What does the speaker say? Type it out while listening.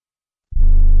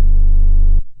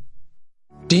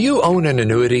Do you own an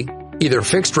annuity, either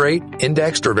fixed rate,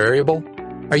 indexed, or variable?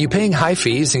 Are you paying high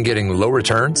fees and getting low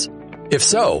returns? If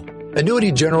so,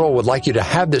 Annuity General would like you to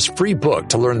have this free book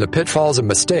to learn the pitfalls and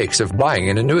mistakes of buying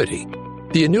an annuity.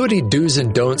 The Annuity Do's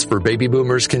and Don'ts for Baby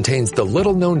Boomers contains the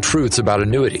little-known truths about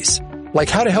annuities, like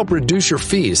how to help reduce your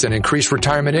fees and increase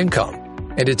retirement income.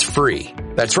 And it's free.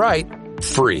 That's right,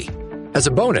 free. As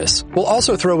a bonus, we'll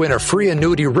also throw in a free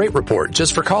annuity rate report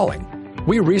just for calling.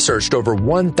 We researched over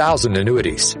 1,000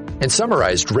 annuities and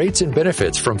summarized rates and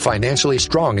benefits from financially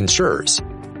strong insurers.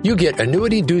 You get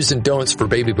Annuity Do's and Don'ts for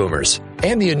Baby Boomers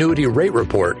and the Annuity Rate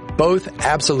Report, both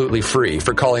absolutely free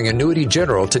for calling Annuity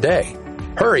General today.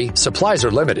 Hurry, supplies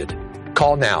are limited.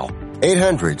 Call now.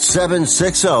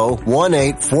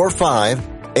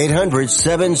 800-760-1845.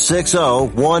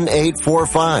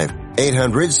 800-760-1845.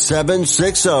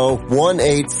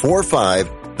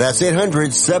 800-760-1845. That's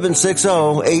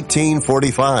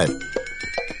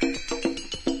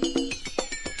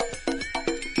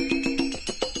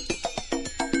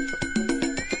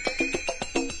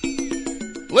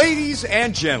Ladies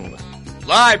and gentlemen,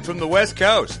 live from the West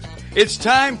Coast, it's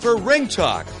time for Ring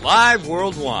Talk Live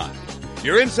Worldwide.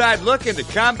 Your inside look into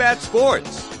combat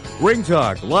sports. Ring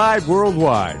Talk Live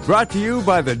Worldwide, brought to you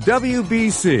by the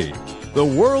WBC, the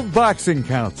World Boxing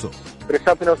Council. But it's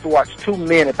something else to watch two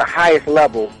men at the highest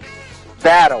level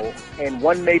battle, and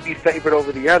one may be favored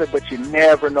over the other, but you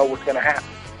never know what's going to happen.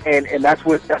 And that's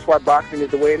why boxing is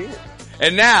the way it is.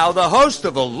 And now, the host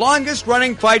of the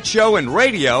longest-running fight show in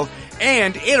radio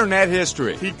and internet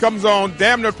history. He comes on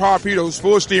damn near torpedoes,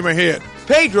 full steam ahead.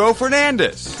 Pedro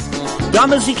Fernandez.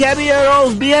 Damas y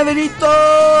caballeros,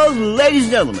 bienvenidos, ladies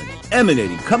and gentlemen.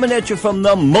 Emanating, coming at you from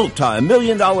the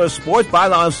multi-million-dollar Sports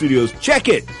Byline Studios. Check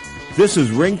it. This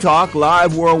is Ring Talk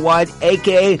Live Worldwide,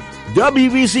 a.k.a.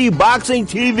 WBC Boxing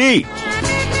TV.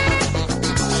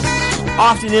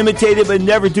 Often imitated but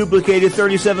never duplicated.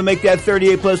 37, make that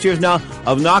 38 plus years now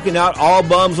of knocking out all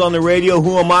bums on the radio.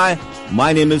 Who am I?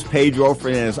 My name is Pedro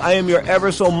Fernandez. I am your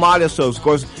ever so modest host, of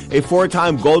course, a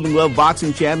four-time Golden Glove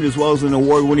boxing champion as well as an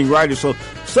award-winning writer. So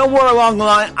somewhere along the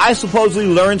line, I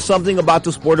supposedly learned something about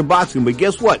the sport of boxing. But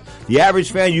guess what? The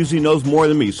average fan usually knows more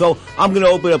than me. So I'm going to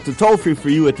open up the toll-free for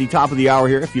you at the top of the hour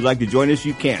here. If you'd like to join us,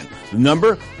 you can. The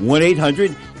number,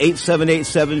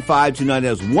 1-800-878-7529.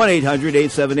 That's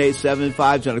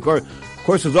 1-800-878-7529. Of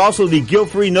course, there's also the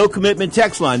guilt-free, no-commitment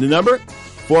text line. The number,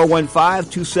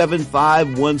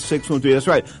 415-275-1613. That's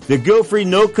right. The guilt-free,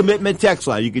 no-commitment text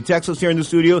line. You can text us here in the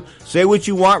studio, say what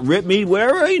you want, rip me,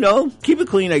 whatever, keep it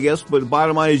clean, I guess. But the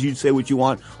bottom line is you say what you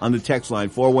want on the text line,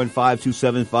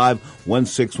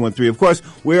 415-275-1613. Of course,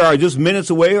 we are just minutes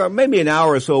away, or maybe an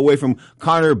hour or so away from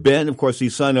Connor Benn, of course, the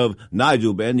son of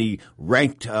Nigel Benn, the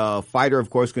ranked fighter, of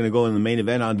course, going to go in the main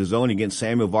event on DAZN against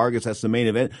Samuel Vargas. That's the main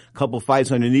event. A couple fights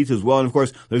underneath as well. And, of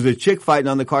course, there's a chick fighting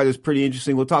on the card that's pretty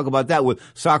interesting. We'll talk about that with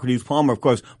Socrates Palmer. Of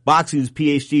course, boxing's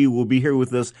PhD will be here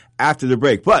with us after the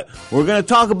break. But we're going to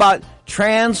talk about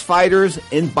trans fighters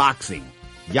in boxing.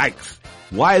 Yikes.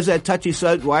 Why is that touchy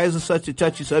subject? Why is it such a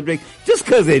touchy subject? Just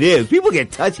because it is. People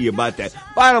get touchy about that.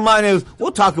 Bottom line is,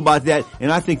 we'll talk about that,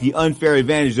 and I think the unfair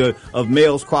advantage of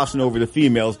males crossing over to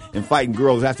females and fighting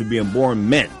girls after being born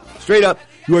men. Straight up,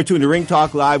 you are tuned to Ring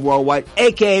Talk Live Worldwide,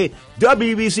 a.k.a.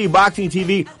 WBC Boxing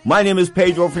TV. My name is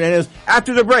Pedro Fernandez.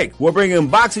 After the break, we'll bring in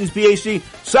boxing's PhD,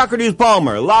 Socrates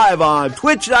Palmer, live on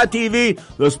Twitch.tv,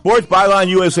 the Sports Byline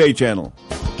USA channel.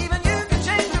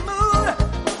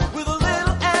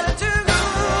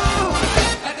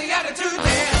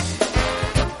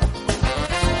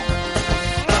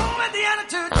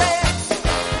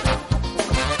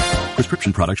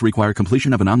 Prescription products require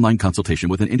completion of an online consultation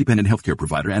with an independent healthcare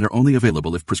provider and are only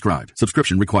available if prescribed.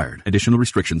 Subscription required. Additional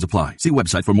restrictions apply. See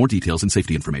website for more details and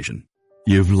safety information.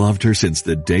 You've loved her since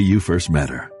the day you first met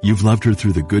her. You've loved her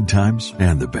through the good times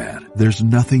and the bad. There's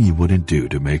nothing you wouldn't do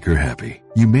to make her happy.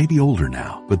 You may be older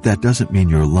now, but that doesn't mean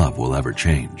your love will ever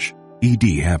change. ED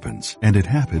happens, and it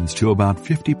happens to about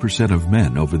 50% of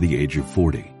men over the age of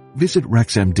 40. Visit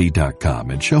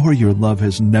RexMD.com and show her your love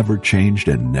has never changed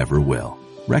and never will.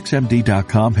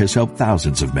 RexMD.com has helped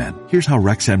thousands of men. Here's how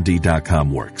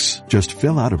RexMD.com works. Just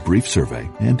fill out a brief survey,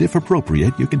 and if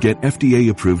appropriate, you can get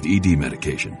FDA-approved ED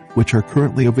medication, which are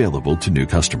currently available to new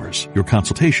customers. Your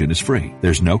consultation is free.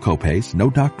 There's no copays,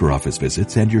 no doctor office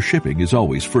visits, and your shipping is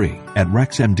always free. At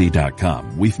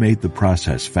RexMD.com, we've made the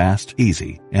process fast,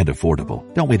 easy, and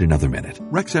affordable. Don't wait another minute.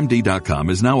 RexMD.com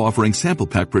is now offering sample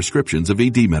pack prescriptions of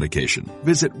ED medication.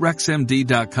 Visit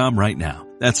RexMD.com right now.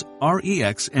 That's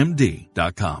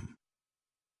REXMD.com.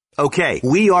 Okay,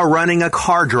 we are running a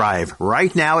car drive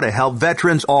right now to help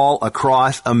veterans all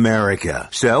across America.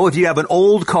 So if you have an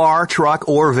old car, truck,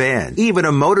 or van, even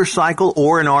a motorcycle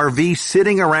or an RV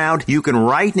sitting around, you can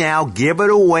right now give it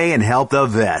away and help the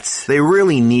vets. They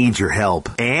really need your help.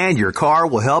 And your car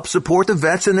will help support the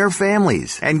vets and their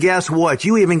families. And guess what?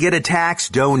 You even get a tax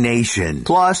donation.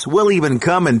 Plus, we'll even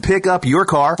come and pick up your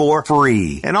car for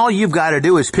free. And all you've got to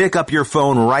do is pick up your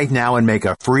phone right now and make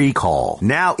a free call.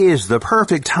 Now is the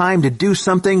perfect time to do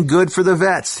something good for the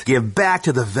vets. Give back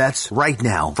to the vets right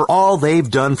now for all they've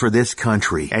done for this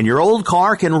country. And your old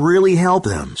car can really help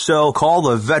them. So call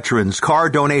the Veterans Car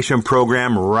Donation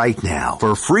Program right now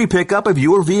for free pickup of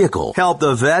your vehicle. Help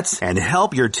the vets and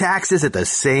help your taxes at the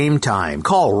same time.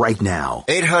 Call right now.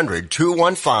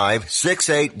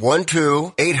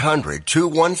 800-215-6812.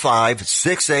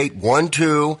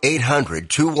 800-215-6812.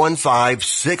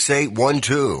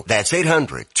 800-215-6812. That's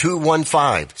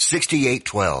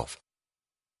 800-215-6812.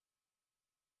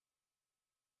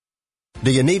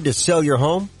 Do you need to sell your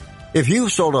home? If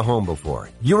you've sold a home before,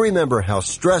 you remember how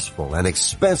stressful and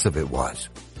expensive it was.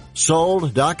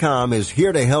 Sold.com is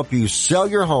here to help you sell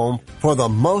your home for the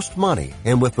most money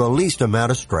and with the least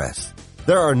amount of stress.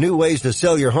 There are new ways to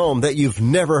sell your home that you've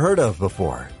never heard of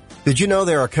before. Did you know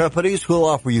there are companies who'll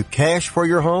offer you cash for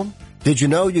your home? Did you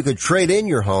know you could trade in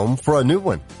your home for a new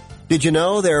one? Did you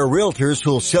know there are realtors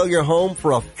who'll sell your home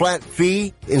for a flat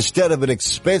fee instead of an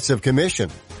expensive commission?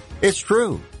 It's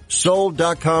true.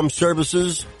 Sold.com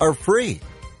services are free.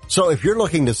 So if you're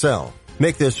looking to sell,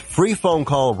 make this free phone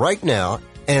call right now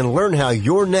and learn how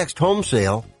your next home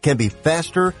sale can be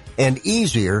faster and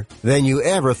easier than you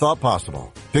ever thought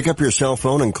possible. Pick up your cell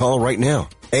phone and call right now.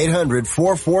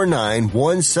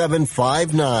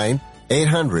 800-449-1759.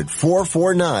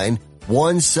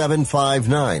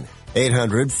 800-449-1759.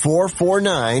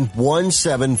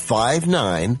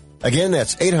 800-449-1759. Again,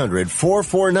 that's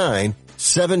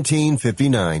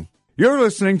 800-449-1759. You're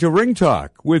listening to Ring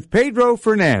Talk with Pedro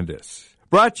Fernandez.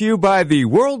 Brought to you by the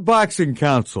World Boxing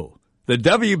Council, the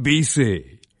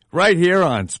WBC. Right here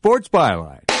on Sports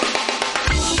Byline.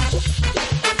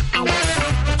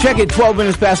 Check it, 12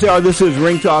 minutes past the hour. This is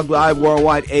Ring Talk Live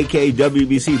Worldwide, aka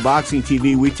WBC Boxing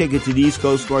TV. We take it to the East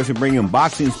Coast, of course, and bring in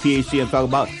boxing's PhD and talk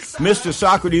about Mr.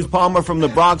 Socrates Palmer from the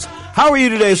Bronx. How are you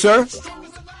today, sir?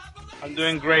 I'm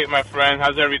doing great, my friend.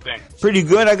 How's everything? Pretty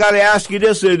good. I got to ask you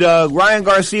this. Did Ryan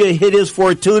Garcia hit his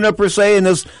Fortuna, per se, and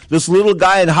this little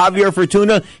guy in Javier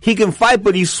Fortuna? He can fight,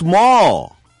 but he's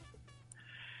small.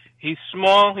 He's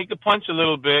small. He could punch a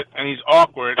little bit, and he's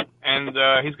awkward, and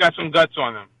he's got some guts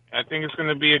on him. I think it's going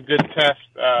to be a good test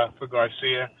for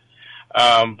Garcia,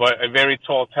 but a very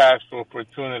tall task for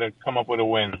Fortuna to come up with a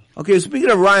win. Okay,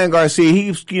 speaking of Ryan Garcia,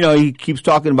 he keeps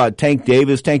talking about Tank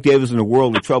Davis. Tank Davis in a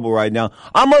world of trouble right now.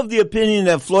 I'm of the opinion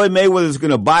that Floyd Mayweather is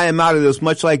going to buy him out of this,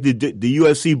 much like the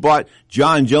UFC bought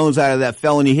John Jones out of that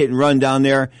felony hit and run down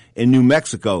there in New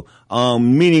Mexico.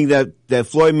 Meaning that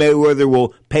Floyd Mayweather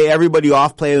will pay everybody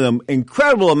off, pay them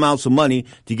incredible amounts of money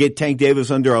to get Tank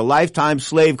Davis under a lifetime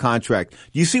slave contract.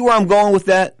 Do you see where I'm going with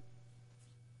that?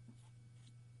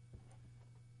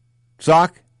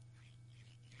 Sock?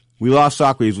 We lost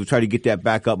Socrates. We'll try to get that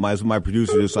back up. My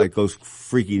producer just goes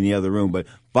freaky in the other room. But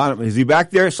bottom, is he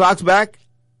back there? Sock's back?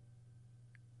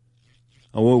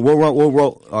 Oh, we'll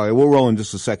roll. All right, we'll roll in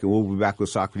just a second. We'll be back with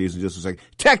Socrates in just a second.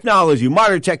 Technology,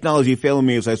 modern technology failing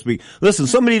me as I speak. Listen,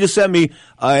 somebody just sent me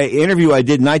an interview I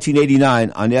did in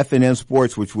 1989 on FNN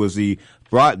Sports, which was the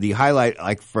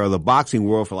highlight for the boxing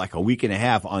world for a week and a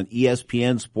half on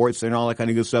ESPN Sports and all that kind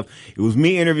of good stuff. It was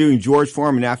me interviewing George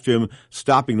Foreman after him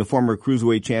stopping the former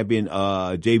cruiserweight champion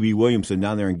J.B. Williamson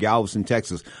down there in Galveston,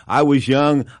 Texas. I was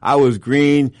young, I was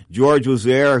green, George was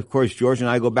there. Of course, George and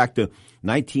I go back to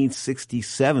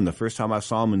 1967, the first time I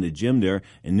saw him in the gym there,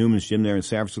 in Newman's gym there in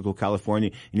San Francisco,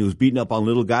 California, and he was beating up on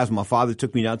little guys. My father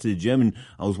took me down to the gym, and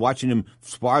I was watching him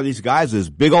spar these guys. This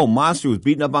big old monster was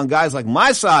beating up on guys like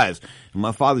my size. And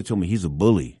my father told me, he's a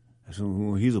bully. I said,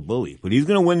 well, he's a bully, but he's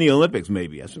going to win the Olympics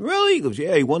maybe. I said, really? He goes,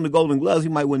 yeah, he won the Golden Gloves. He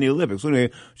might win the Olympics. So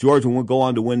anyway, George will go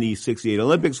on to win the 68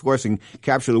 Olympics, of course, and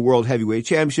capture the World Heavyweight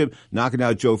Championship, knocking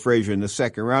out Joe Frazier in the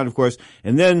second round, of course,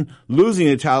 and then losing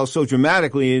the title so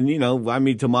dramatically. And,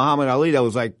 to Muhammad Ali, that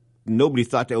was nobody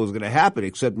thought that was going to happen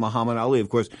except Muhammad Ali. Of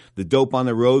course, the dope on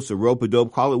the ropes, the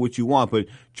rope-a-dope, call it what you want, but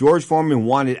George Foreman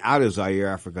wanted out of Zaire,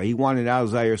 Africa. He wanted out of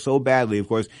Zaire so badly. Of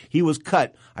course, he was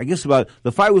cut. I guess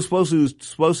the fight was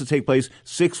supposed to take place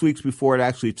 6 weeks before it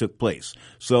actually took place.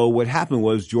 So what happened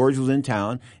was George was in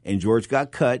town and George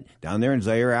got cut down there in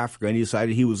Zaire, Africa, and he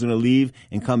decided he was going to leave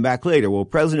and come back later. Well,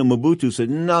 President Mobutu said,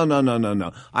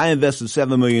 no. I invested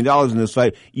 $7 million in this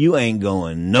fight. You ain't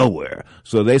going nowhere.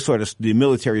 So the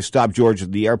military stopped George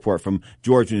at the airport from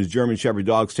George and his German Shepherd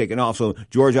dogs taking off. So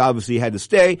George obviously had to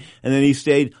stay, and then he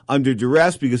stayed under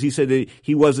duress because he said that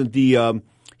he wasn't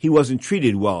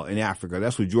treated well in Africa.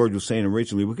 That's what George was saying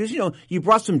originally. Because, you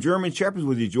brought some German Shepherds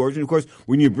with you, George. And, of course,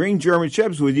 when you bring German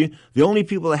Shepherds with you, the only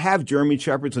people that have German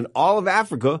Shepherds in all of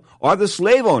Africa are the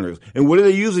slave owners. And what do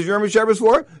they use the German Shepherds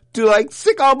for? To,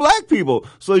 sick on black people.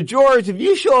 So, George, if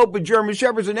you show up with German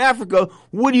Shepherds in Africa,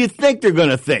 what do you think they're going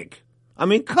to think? I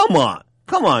mean, come on.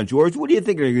 Come on, George. What do you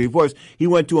think? Of course, he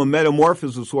went to a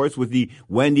metamorphosis of sorts with the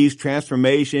Wendy's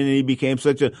transformation, and he became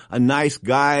such a nice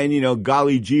guy, and,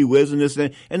 golly gee whiz and this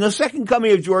and that. And the second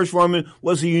coming of George Foreman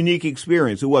was a unique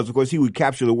experience. It was, of course, he would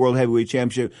capture the World Heavyweight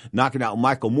Championship, knocking out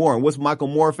Michael Moore. And what's Michael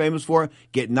Moore famous for?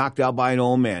 Getting knocked out by an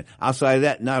old man. Outside of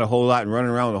that, not a whole lot, and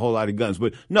running around with a whole lot of guns.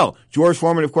 But no, George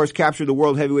Foreman, of course, captured the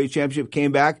World Heavyweight Championship,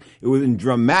 came back. It was in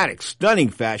dramatic, stunning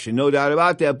fashion, no doubt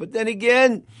about that. But then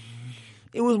again,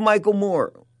 it was Michael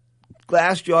Moore.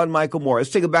 Glass-jawed Michael Moore.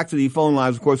 Let's take it back to the phone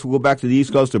lines. Of course, we'll go back to the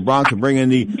East Coast, to Bronx, and bring in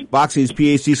the boxing's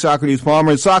PHD Socrates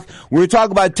Palmer. And Sock, we were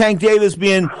talking about Tank Davis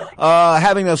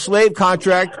having a slave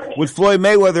contract with Floyd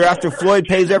Mayweather after Floyd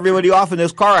pays everybody off in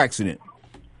this car accident.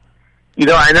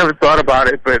 I never thought about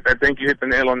it, but I think you hit the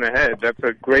nail on the head. That's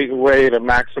a great way to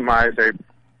maximize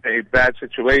a bad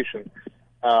situation.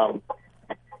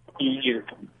 You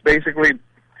basically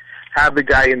have the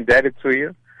guy indebted to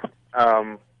you.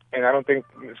 And I don't think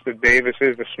Mr. Davis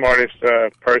is the smartest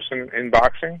person in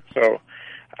boxing, so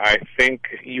I think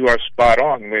you are spot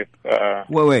on with.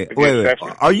 Wait.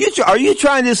 Are you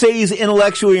trying to say he's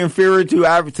intellectually inferior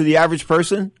to the average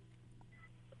person?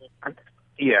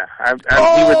 Yeah,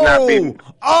 he would not be.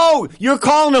 Oh, you're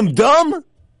calling him dumb?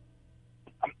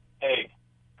 Hey,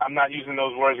 I'm not using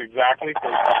those words exactly.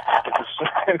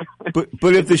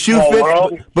 But if the shoe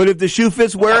fits, but if the shoe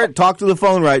fits, wear it. Talk to the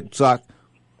phone, right, Sock?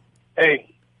 Hey.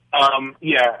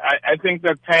 I think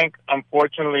that Tank,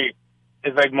 unfortunately,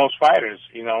 is like most fighters,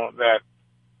 that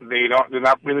they're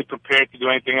not really prepared to do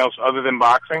anything else other than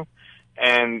boxing.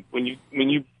 And when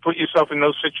you put yourself in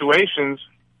those situations,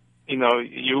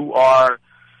 you are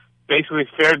basically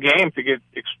fair game to get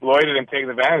exploited and taken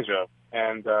advantage of.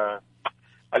 And,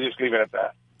 I'll just leave it at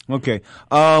that. Okay.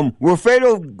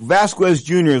 Wilfredo Vasquez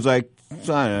Jr. is like, I don't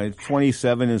know,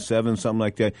 27-7, something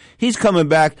like that. He's coming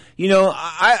back.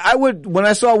 I would, when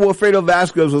I saw Wilfredo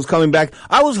Vasquez was coming back,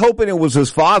 I was hoping it was his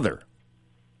father.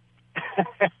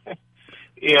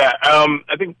 Yeah,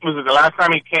 I think, was it the last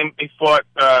time he fought,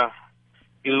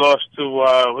 he lost to,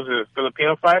 was it a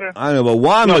Filipino fighter? I don't know, but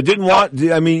Wano didn't want,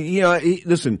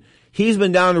 listen, he's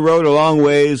been down the road a long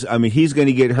ways. I mean, he's going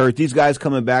to get hurt. These guys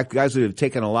coming back, guys that have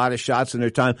taken a lot of shots in their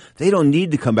time, they don't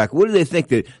need to come back. What do they think,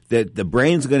 that the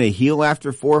brain's going to heal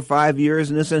after 4 or 5 years?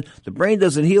 And this, and the brain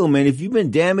doesn't heal, man. If you've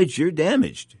been damaged, you're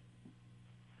damaged.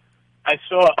 I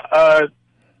saw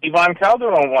Ivan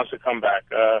Calderon wants to come back.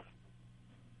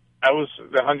 I was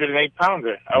the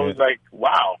 108-pounder. I was like,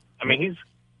 wow. I mean,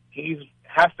 he's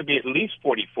has to be at least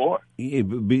 44. Yeah,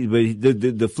 but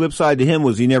the flip side to him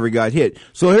was he never got hit.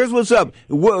 So here's what's up.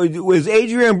 Was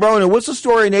Adrian Broner, what's the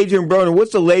story in Adrian Broner?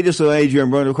 What's the latest of Adrian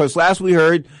Broner? Of course, last we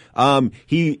heard,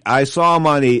 I saw him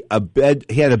on a bed,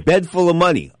 he had a bed full of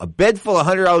money, a bed full of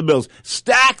 $100 bills,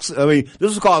 stacks, I mean,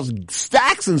 this is called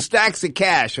stacks and stacks of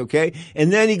cash, okay?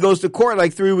 And then he goes to court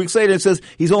like 3 weeks later and says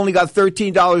he's only got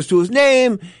 $13 to his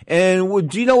name. And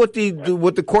do you know what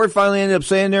the court finally ended up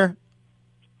saying there?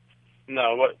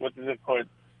 No, what does the court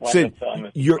said?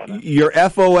 You're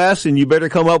FOS, and you better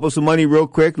come up with some money real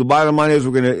quick. The bottom line is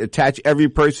we're going to attach every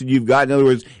person you've got. In other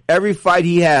words, every fight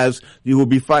he has, he'll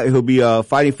be fighting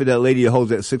for that lady that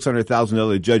holds that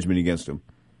 $600,000 judgment against him.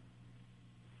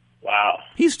 Wow,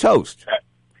 he's toast.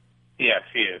 Yes,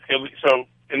 he is. So,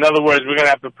 in other words, we're going to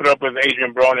have to put up with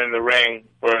Adrian Broner in the ring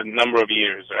for a number of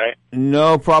years, right?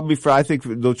 No, probably I think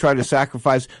they'll try to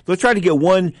sacrifice. They'll try to get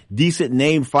one decent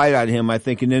name fight out of him, I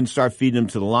think, and then start feeding him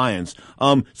to the Lions.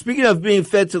 Speaking of being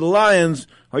fed to the Lions,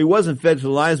 or he wasn't fed to the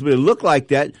Lions, but it looked like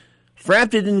that.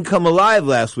 Frampton didn't come alive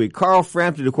last week. Carl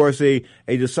Frampton, of course, a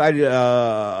decided,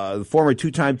 former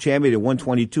two-time champion at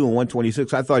 122 and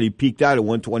 126. I thought he peaked out at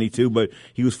 122, but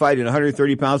he was fighting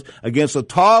 130 pounds against a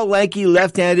tall, lanky,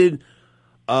 left-handed,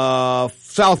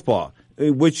 southpaw.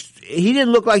 which he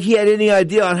didn't look like he had any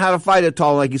idea on how to fight a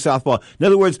tall, lanky southpaw. In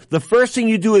other words, the first thing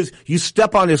you do is you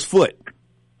step on his foot,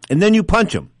 and then you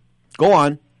punch him. Go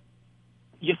on.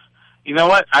 Yeah. You know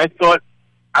what? I thought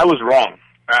I was wrong.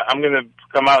 I'm going to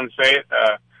come out and say it.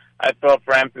 I thought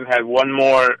Frampton had one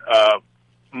more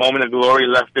moment of glory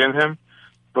left in him,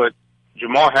 but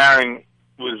Jamal Herring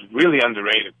was really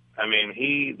underrated. I mean,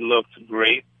 he looked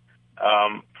great.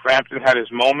 Frampton had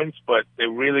his moments, but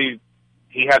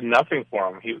he had nothing for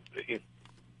him.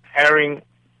 Herring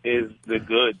is the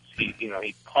goods.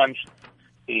 He punched.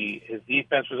 His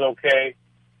defense was okay.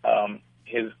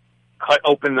 His cut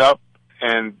opened up,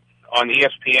 and on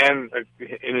ESPN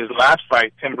in his last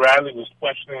fight, Tim Bradley was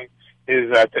questioning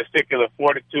his testicular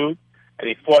fortitude, and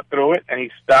he fought through it, and he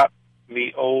stopped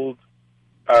the old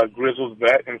grizzled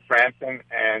vet in Frampton,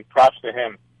 and props to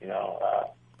him.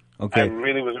 Okay. I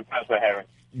really was impressed by Herring.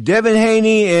 Devin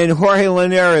Haney and Jorge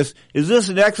Linares, is this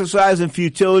an exercise in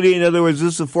futility? In other words,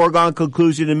 is this a foregone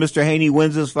conclusion and Mr. Haney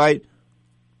wins this fight?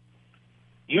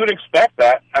 You would expect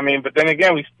that. I mean, but then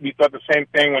again, we thought the same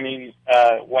thing when he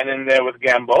went in there with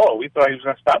Gamboa. We thought he was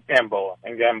going to stop Gamboa,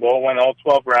 and Gamboa went all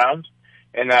 12 rounds.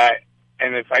 And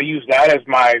if I use that as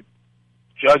my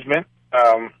judgment,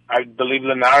 I believe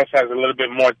Linares has a little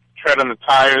bit more tread on the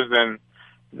tires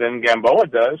than Gamboa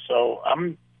does. So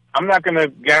I'm not going to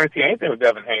guarantee anything with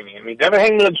Devin Haney. I mean, Devin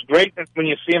Haney looks great when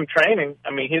you see him training.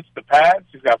 I mean, he hits the pads.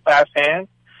 He's got fast hands.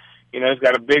 He's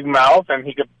got a big mouth, and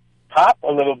he could pop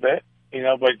a little bit.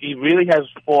 But he really has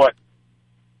fought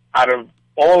out of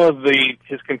all of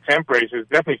his contemporaries. Has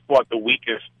definitely fought the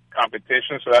weakest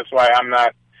competition. So that's why I'm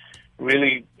not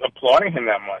really applauding him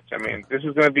that much. I mean, this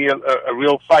is going to be a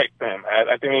real fight for him.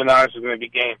 I think Linares is going to be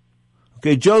game.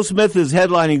 Okay, Joe Smith is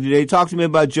headlining today. Talk to me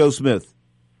about Joe Smith.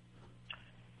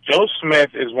 Joe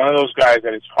Smith is one of those guys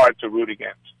that it's hard to root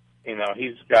against.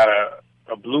 He's got a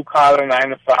blue collar 9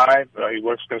 to 5. He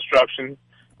works construction.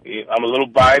 I'm a little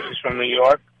biased. He's from New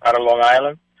York, out of Long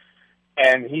Island,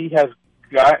 and he has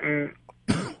gotten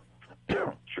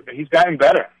better.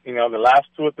 The last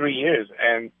 2 or 3 years,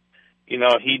 and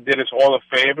he did us all a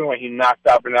favor when he knocked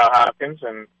out Bernard Hopkins,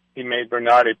 and he made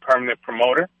Bernard a permanent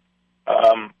promoter.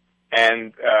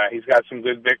 And he's got some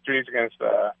good victories against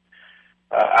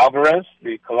Alvarez,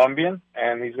 the Colombian,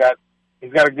 and he's got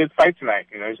a good fight tonight.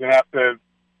 He's going to have to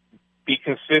be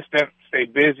consistent, stay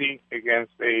busy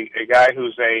against a guy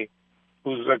who's a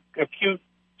cute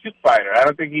fighter. I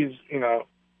don't think he's going to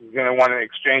want to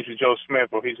exchange with Joe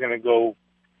Smith, or he's going to go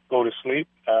to sleep.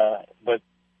 But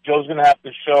Joe's going to have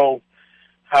to show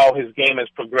how his game has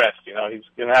progressed. He's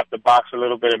going to have to box a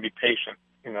little bit and be patient.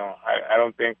 I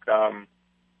don't think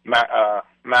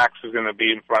Max is going to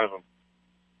be in front of him.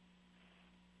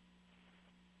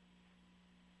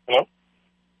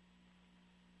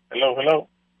 Hello.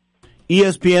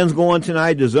 ESPN's going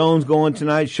tonight, DAZN's going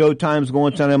tonight, Showtime's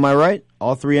going tonight. Am I right?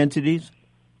 All 3 entities?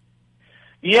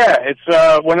 Yeah, it's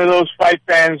one of those fight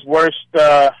fans' worst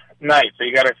nights. So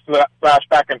you got to flash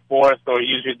back and forth or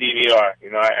use your DVR.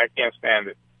 I can't stand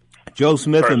it. Joe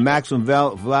Smith and Maxim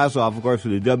Vlasov, of course, for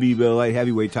the WBO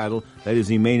heavyweight title. That is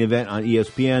the main event on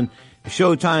ESPN.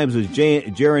 Showtime's is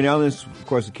Jaron Ellis, of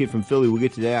course, the kid from Philly. We'll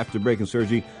get to that after break and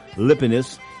surgery.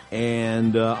 Lipinis.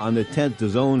 And on the 10th,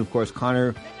 DAZN, of course,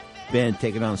 Connor Ben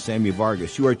taking on Sammy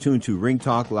Vargas. You are tuned to Ring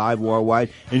Talk Live Worldwide.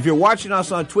 And if you're watching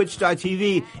us on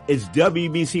Twitch.tv, it's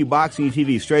WBC Boxing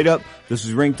TV. Straight up, this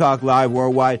is Ring Talk Live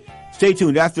Worldwide. Stay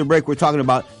tuned. After the break, we're talking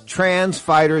about trans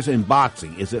fighters in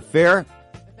boxing. Is it fair?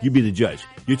 You be the judge.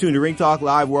 You're tuned to Ring Talk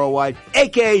Live Worldwide,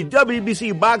 a.k.a.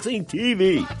 WBC Boxing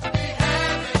TV.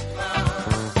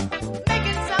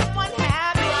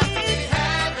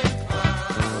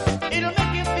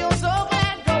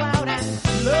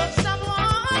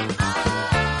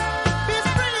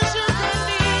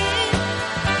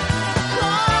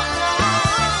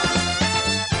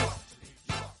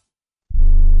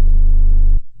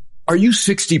 Are you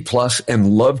 60 plus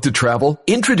and love to travel?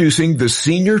 Introducing the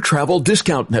Senior Travel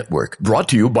Discount Network, brought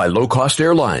to you by Low Cost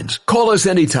Airlines. Call us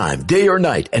anytime, day or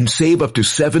night, and save up to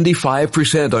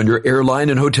 75% on your airline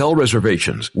and hotel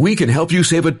reservations. We can help you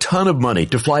save a ton of money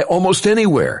to fly almost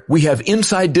anywhere. We have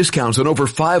inside discounts on over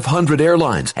 500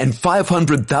 airlines and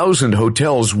 500,000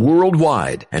 hotels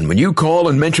worldwide. And when you call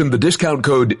and mention the discount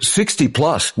code 60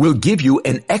 plus, we'll give you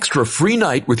an extra free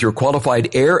night with your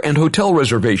qualified air and hotel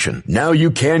reservation. Now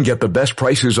you can get the best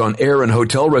prices on air and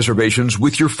hotel reservations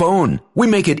with your phone. We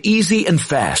make it easy and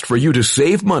fast for you to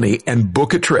save money and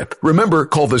book a trip. Remember,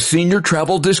 call the Senior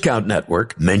Travel Discount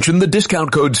Network. Mention the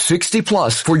discount code 60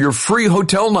 plus for your free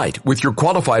hotel night with your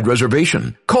qualified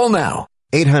reservation. Call now.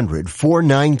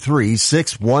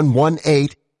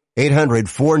 800-493-6118.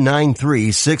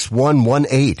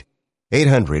 800-493-6118.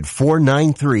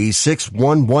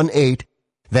 800-493-6118.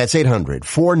 That's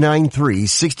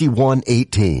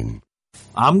 800-493-6118.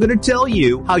 I'm going to tell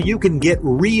you how you can get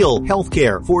real health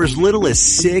care for as little as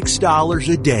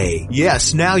 $6 a day.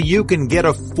 Yes, now you can get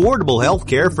affordable health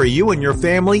care for you and your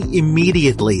family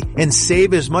immediately and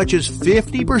save as much as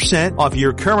 50% off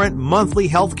your current monthly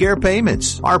health care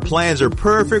payments. Our plans are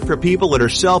perfect for people that are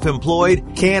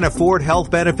self-employed, can't afford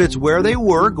health benefits where they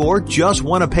work, or just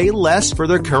want to pay less for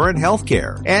their current health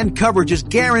care. And coverage is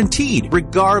guaranteed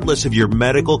regardless of your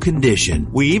medical condition.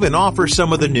 We even offer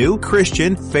some of the new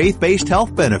Christian faith-based health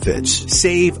benefits.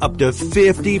 Save up to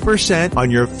 50%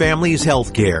 on your family's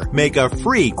health care. Make a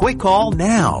free quick call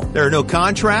now. There are no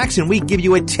contracts and we give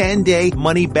you a 10-day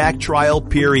money-back trial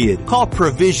period. Call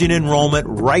Provision Enrollment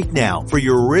right now for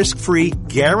your risk-free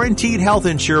guaranteed health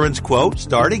insurance quote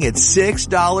starting at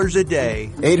 $6 a day.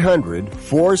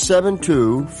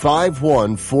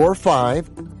 800-472-5145.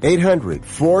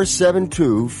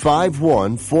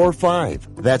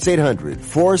 800-472-5145. That's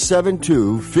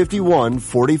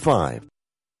 800-472-5145.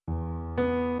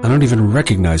 I don't even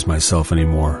recognize myself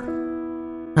anymore.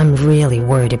 I'm really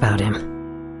worried about him.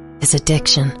 His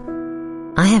addiction.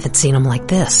 I haven't seen him like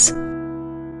this.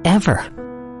 Ever.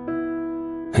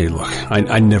 Hey, look,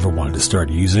 I never wanted to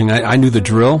start using. I knew the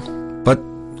drill, but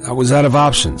I was out of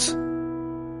options.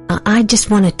 I just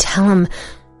want to tell him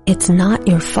it's not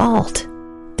your fault.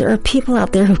 There are people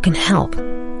out there who can help.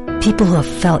 People who have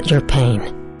felt your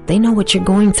pain. They know what you're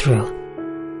going through.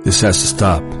 This has to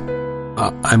stop.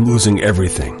 I'm losing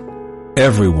everything.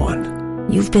 Everyone.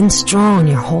 You've been strong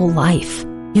your whole life.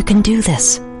 You can do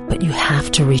this, but you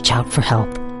have to reach out for help.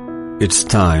 It's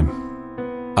time.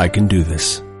 I can do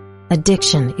this.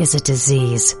 Addiction is a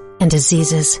disease, and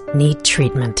diseases need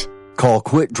treatment. Call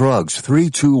Quit Drugs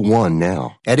 321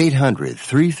 now at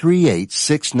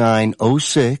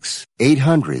 800-338-6906.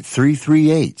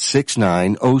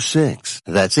 800-338-6906.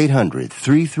 That's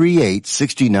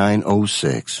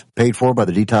 800-338-6906. Paid for by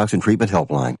the Detox and Treatment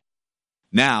Helpline.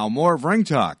 Now, more of Ring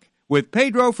Talk with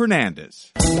Pedro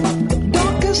Fernandez.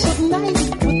 Darkest of night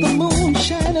with the moon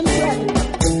shining bright.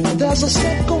 There's a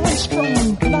set going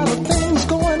strong, a lot of things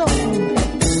going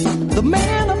on. The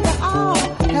man of the hour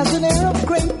has an air of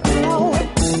great power.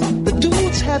 The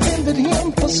dudes have envied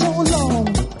him for so long.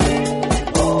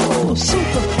 Oh,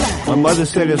 Superfly. My mother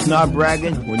said it's not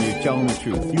bragging when you're telling the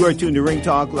truth. You are tuned to Ring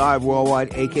Talk Live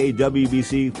Worldwide, aka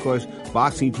WBC, of course,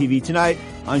 Boxing TV tonight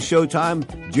on Showtime.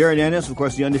 Jared Ennis, of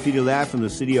course, the undefeated lad from the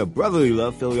city of brotherly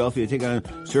love, Philadelphia, taking on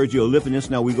Sergio Lipinas.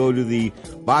 Now we go to the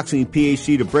boxing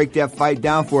PHD to break that fight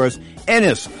down for us.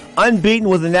 Ennis, unbeaten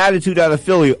with an attitude out of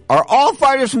Philly. Are all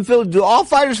fighters from Philly? Do all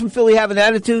fighters from Philly have an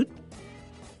attitude?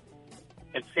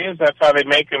 It seems that's how they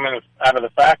make them out of the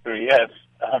factory. Yes,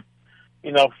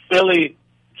 Philly,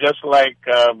 just like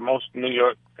most New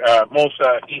York, most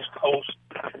East Coast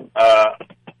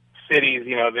cities,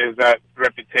 there's that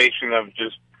reputation of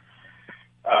just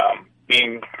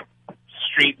being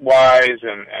streetwise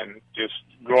and just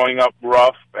growing up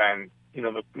rough, and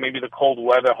maybe the cold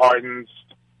weather hardens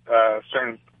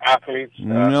certain athletes.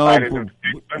 No,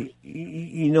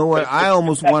 you know what? I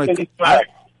almost want to.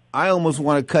 I almost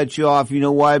want to cut you off. You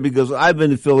know why? Because I've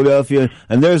been to Philadelphia,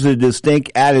 and there's a distinct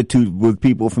attitude with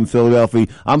people from Philadelphia.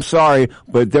 I'm sorry,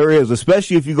 but there is,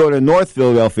 especially if you go to North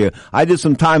Philadelphia. I did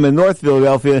some time in North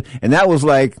Philadelphia, and that was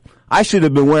like, I should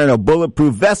have been wearing a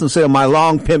bulletproof vest instead of my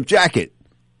long pimp jacket.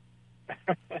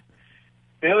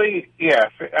 Philly, yeah.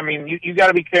 I mean, you got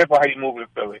to be careful how you move in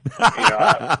Philly.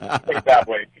 Take it that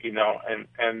way,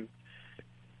 and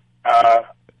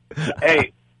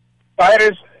hey,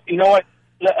 fighters, you know what?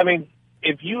 I mean,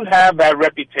 if you have that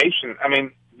reputation, I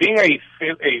mean, being a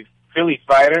Philly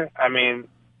fighter, I mean,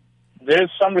 there's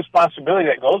some responsibility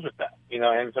that goes with that,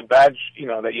 and it's a badge,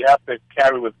 that you have to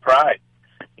carry with pride,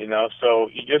 so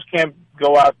you just can't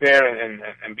go out there and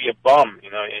be a bum,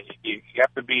 you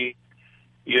have to be,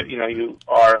 you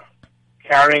are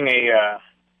carrying a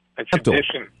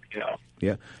tradition,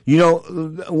 Yeah.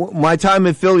 My time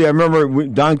in Philly, I remember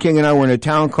Don King and I were in a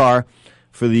town car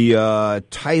for the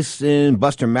Tyson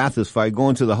Buster Mathis fight,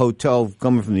 going to the hotel,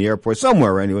 coming from the airport,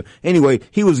 somewhere anyway.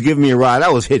 He was giving me a ride. I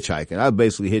was hitchhiking. I was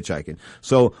basically hitchhiking.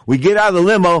 So we get out of the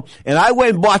limo, and I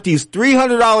went and bought these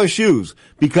 $300 shoes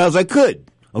because I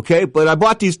could. Okay, but I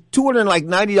bought these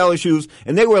 $290 shoes,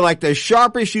 and they were like the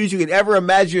sharpest shoes you could ever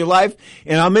imagine in your life.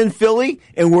 And I'm in Philly,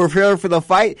 and we're here for the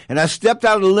fight, and I stepped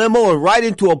out of the limo and right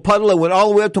into a puddle and went all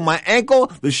the way up to my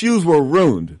ankle. The shoes were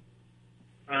ruined.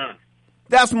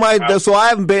 That's so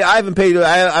I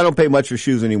don't pay much for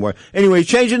shoes anymore. Anyway,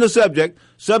 changing the subject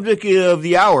of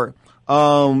the hour.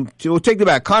 We'll take it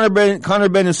back. Conor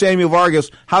Benn and Samuel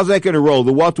Vargas. How's that going to roll?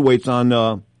 The welterweights on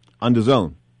the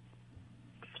zone.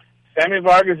 Samuel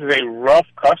Vargas is a rough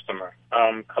customer.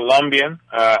 Colombian.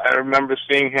 I remember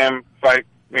seeing him fight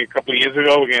maybe a couple of years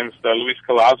ago against Luis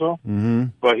Collazo. Mm-hmm.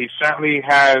 But he certainly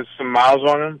has some miles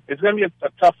on him. It's going to be a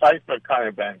tough fight for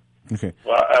Conor Benn. Okay.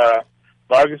 Well,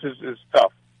 Vargas is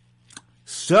tough.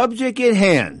 Subject at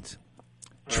hand.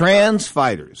 Trans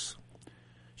fighters.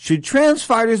 Should trans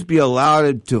fighters be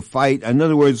allowed to fight? In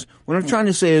other words, what I'm trying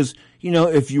to say is,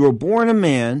 if you were born a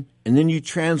man and then you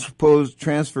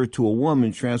transfer to a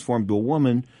woman, transform to a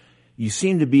woman, you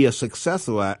seem to be a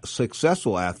successful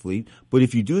athlete. But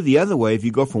if you do the other way, if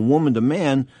you go from woman to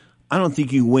man, I don't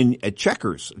think you win at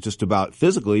checkers just about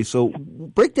physically. So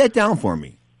break that down for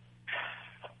me.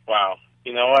 Wow.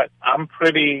 You know what? I'm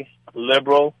pretty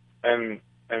liberal and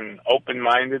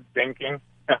open-minded thinking.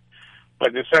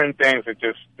 But there's certain things that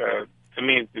just, to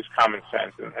me, it's just common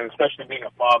sense. And especially being a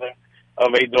father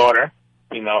of a daughter,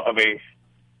 of a,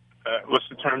 what's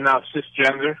the term now,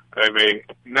 cisgender, of a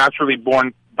naturally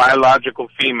born biological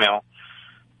female.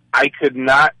 I could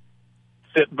not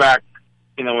sit back,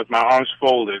 with my arms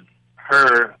folded,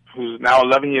 her, who's now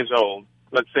 11 years old,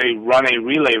 let's say run a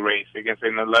relay race against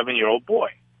an 11-year-old boy,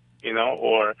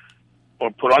 or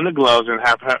put on the gloves and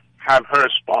have her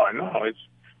spar. No, it's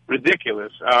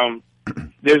ridiculous.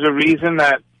 There's a reason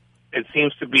that it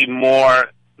seems to be more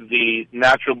the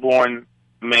natural-born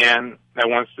man that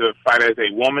wants to fight as a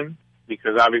woman,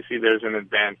 because obviously there's an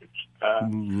advantage.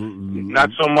 Not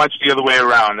so much the other way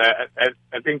around.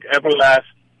 I think Everlast,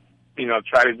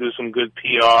 tried to do some good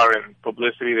PR and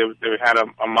publicity. They had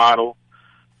a model,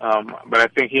 but I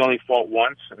think he only fought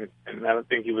once, and I don't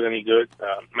think he was any good.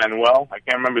 Manuel, I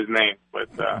can't remember his name, but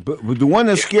the one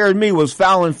that scared me was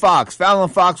Fallon Fox. Fallon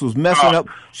Fox was messing up.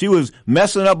 She was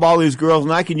messing up all these girls,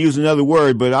 and I can use another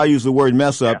word, but I'll use the word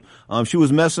mess up. Yeah. She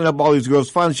was messing up all these girls.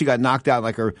 Finally, she got knocked out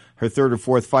like her third or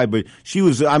fourth fight, but she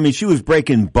was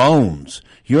breaking bones.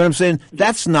 You know what I'm saying?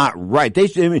 That's not right.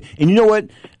 And you know what?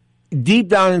 Deep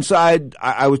down inside,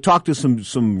 I would talk to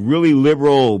some really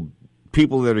liberal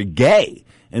people that are gay.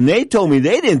 And they told me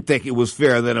they didn't think it was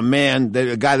fair that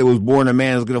a guy that was born a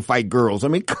man is going to fight girls. I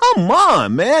mean, come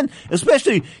on, man.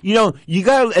 Especially, you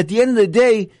got at the end of the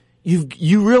day,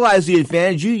 you realize the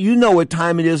advantage. You know what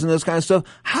time it is and this kind of stuff.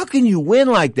 How can you win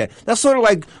like that? That's sort of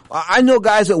like, I know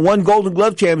guys that won Golden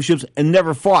Glove championships and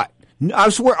never fought. I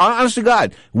swear, honest to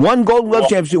God, won Golden Glove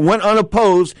championship, went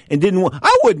unopposed, and didn't win.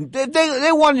 I wouldn't.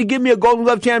 They wanted to give me a Golden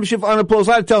Glove championship unopposed.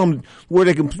 I'd tell them where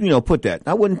they can, put that.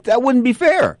 That wouldn't be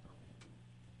fair.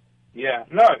 Yeah,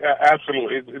 no,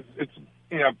 absolutely. It's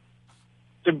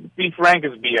to be frank,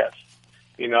 is BS.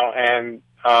 And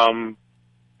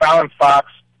Fallon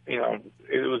Fox, it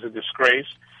was a disgrace,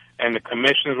 and the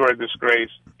commissions were a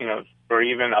disgrace, for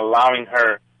even allowing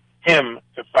him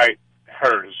to fight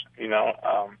hers.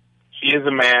 She is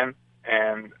a man,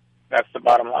 and that's the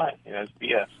bottom line. It's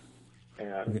BS.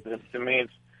 To me,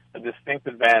 it's a distinct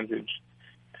advantage,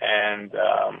 and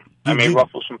I may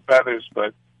ruffle some feathers,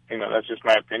 but that's just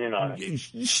my opinion on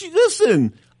it.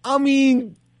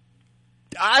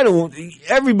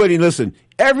 Listen,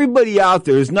 everybody out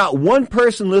there, there's not one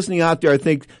person listening out there, I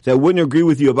think, that wouldn't agree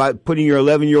with you about putting your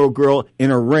 11-year-old girl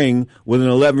in a ring with an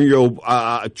 11-year-old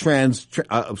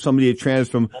somebody trans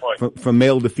from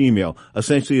male to female,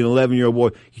 essentially an 11-year-old boy.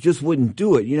 You just wouldn't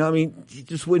do it. You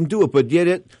just wouldn't do it. But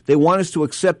yet they want us to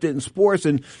accept it in sports.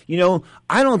 And,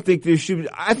 I think there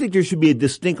should be a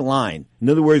distinct line. In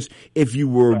other words, if you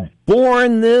were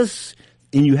born this,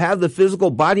 and you have the physical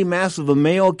body mass of a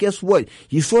male, guess what?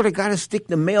 You sort of got to stick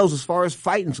to males as far as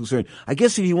fighting is concerned. I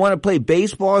guess if you want to play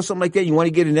baseball or something like that, you want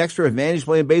to get an extra advantage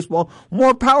playing baseball,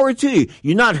 more power to you.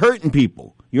 You're not hurting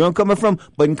people. You know where I'm coming from?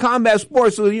 But in combat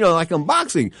sports, like in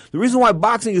boxing, the reason why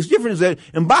boxing is different is that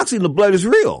in boxing, the blood is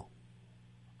real.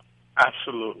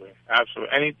 Absolutely.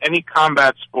 Any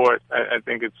combat sport, I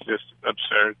think it's just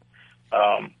absurd.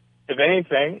 If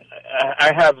anything,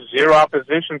 I have zero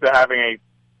opposition to having a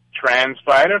trans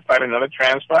fighter fight another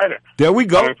trans fighter. There we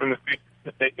go. Coming from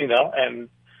and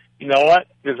you know what?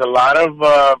 There's a lot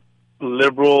of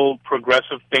liberal,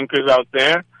 progressive thinkers out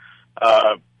there.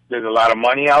 There's a lot of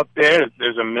money out there.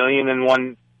 There's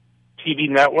 1,000,001 TV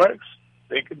networks.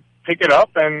 They could pick it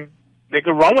up and they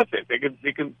could run with it. They could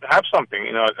have something,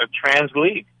 a trans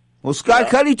league. Well, Scott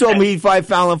Cuddy told me he'd fight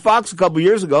Fallon Fox a couple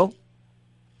years ago.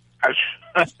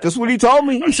 That's what he told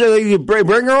me. He said, bring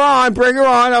her on.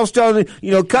 I was telling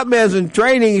him, Cutman's in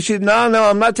training. He said, no,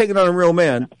 I'm not taking on a real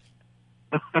man.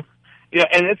 Yeah,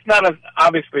 and it's not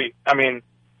obviously, we're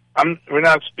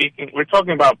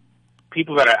talking about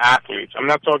people that are athletes. I'm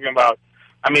not talking about,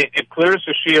 if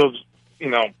Clarissa Shields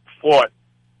fought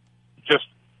just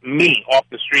me off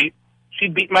the street,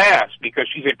 she'd beat my ass because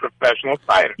she's a professional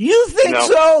fighter. You think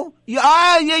so?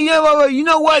 Yeah, you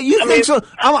know what? You think so?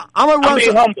 I'm gonna run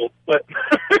some. Humble, but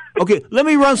okay, let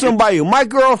me run some by you. My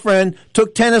girlfriend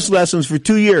took tennis lessons for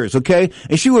 2 years, okay?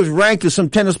 And she was ranked as some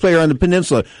tennis player on the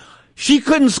peninsula. She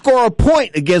couldn't score a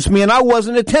point against me, and I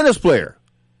wasn't a tennis player.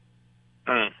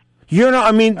 You know,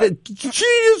 I mean, I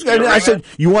said,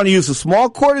 you want to use the small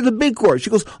court or the big court? She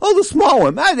goes, oh, the small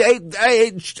one.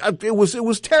 It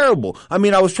was terrible. I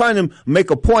mean, I was trying to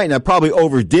make a point, and I probably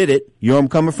overdid it. You know where I'm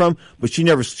coming from? But she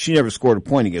never scored a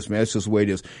point against me. That's just the way it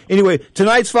is. Anyway,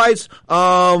 tonight's fights,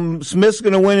 Smith's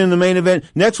going to win in the main event.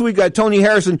 Next week, got Tony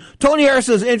Harrison. Tony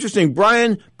Harrison is interesting.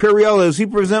 Brian Perriello, does he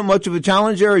present much of a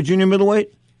challenge there at junior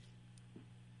middleweight?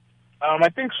 I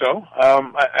think so.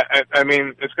 I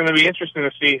mean, it's going to be interesting to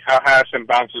see how Harrison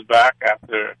bounces back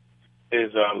after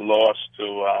his loss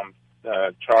to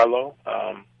Charlo.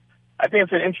 I think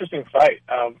it's an interesting fight.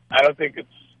 I don't think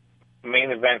it's main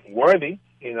event worthy,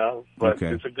 but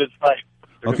it's a good fight.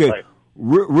 Good fight.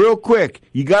 Real quick,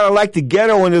 you gotta like the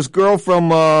ghetto and this girl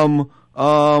from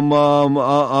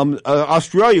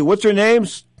Australia. What's her name?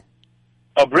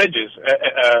 Bridges.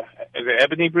 Is it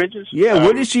Ebony Bridges? Yeah,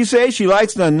 what did she say? She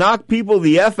likes to knock people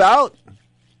the F out?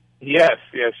 Yes.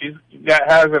 She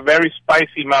has a very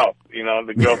spicy mouth,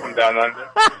 the girl from down under.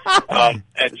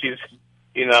 And she's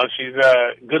a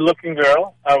good-looking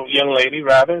girl, a young lady,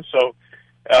 rather. So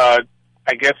I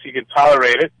guess you could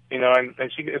tolerate it, and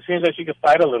it seems like she could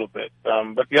fight a little bit.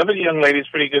 But the other young lady's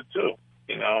pretty good, too,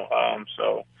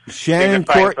 so... Shannon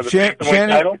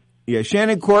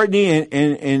Courtney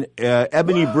and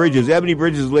Ebony Bridges. Ebony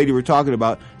Bridges is the lady we're talking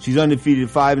about. She's undefeated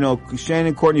 5-0.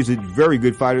 Shannon Courtney's a very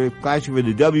good fighter, clashing for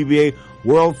the WBA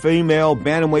World Female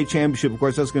Bantamweight Championship. Of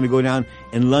course, that's going to go down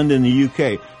in London, the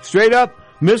UK. Straight up,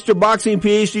 Mr. Boxing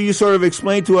PhD, you sort of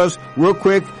explained to us real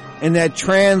quick in that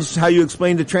how you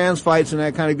explained the trans fights and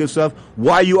that kind of good stuff,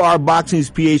 why you are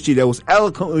Boxing's PhD. That was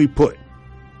eloquently put.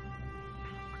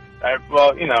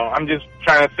 I'm just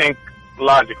trying to think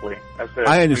logically.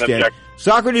 I understand.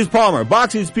 Socrates Palmer,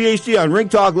 Boxing's PhD on Ring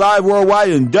Talk Live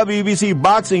Worldwide and WBC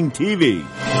Boxing TV.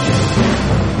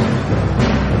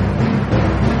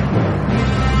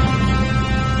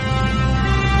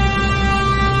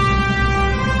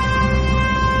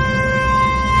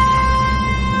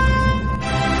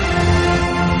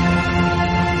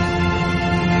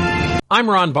 I'm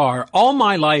Ron Barr. All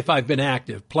my life I've been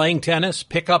active, playing tennis,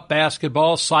 pickup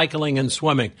basketball, cycling, and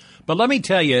swimming. But let me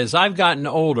tell you, as I've gotten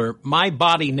older, my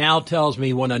body now tells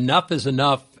me when enough is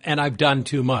enough and I've done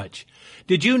too much.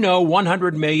 Did you know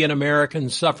 100 million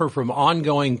Americans suffer from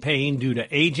ongoing pain due to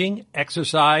aging,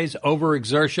 exercise,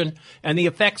 overexertion, and the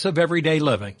effects of everyday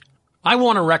living? I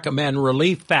want to recommend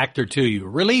Relief Factor to you.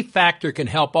 Relief Factor can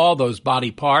help all those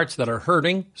body parts that are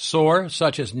hurting, sore,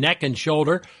 such as neck and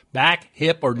shoulder, back,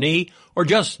 hip, or knee, or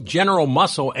just general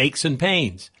muscle aches and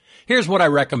pains. Here's what I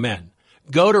recommend.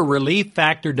 Go to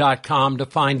ReliefFactor.com to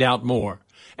find out more.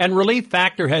 And Relief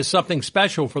Factor has something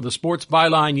special for the Sports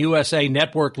Byline USA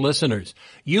Network listeners.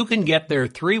 You can get their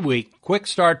 3-week quick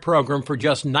start program for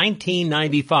just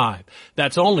 $19.95.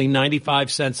 That's only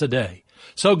 95 cents a day.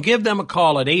 So give them a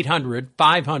call at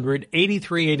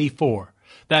 800-500-8384.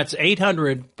 That's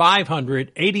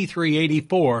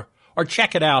 800-500-8384, or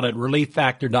check it out at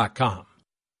ReliefFactor.com.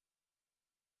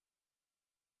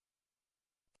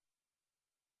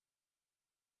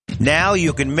 Now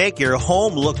you can make your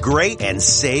home look great and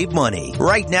save money.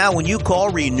 Right now, when you call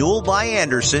Renewal by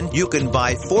Anderson, you can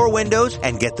buy 4 windows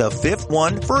and get the 5th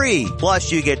one free.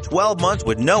 Plus, you get 12 months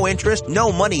with no interest,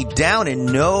 no money down,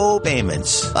 and no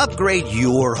payments. Upgrade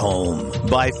your home.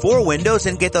 Buy 4 windows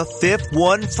and get the 5th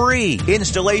one free.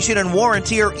 Installation and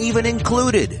warranty are even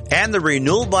included. And the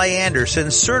Renewal by Anderson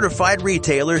certified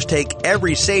retailers take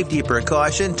every safety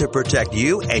precaution to protect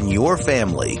you and your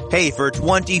family. Hey, for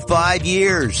 25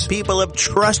 years. People have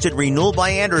trusted Renewal by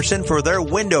Anderson for their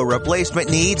window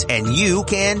replacement needs, and you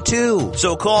can too.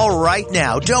 So call right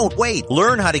now. Don't wait.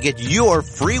 Learn how to get your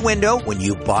free window when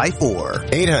you buy 4.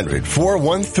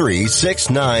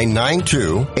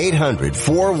 800-413-6992.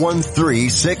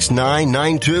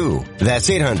 800-413-6992. That's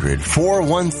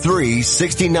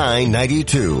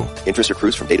 800-413-6992. Interest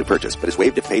accrues from date of purchase, but is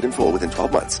waived if paid in full within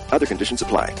 12 months. Other conditions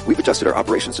apply. We've adjusted our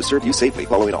operations to serve you safely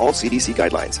following all CDC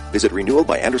guidelines. Visit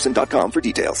renewalbyanderson.com for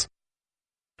details.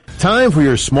 time for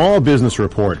your Small Business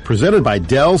Report, presented by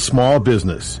Dell Small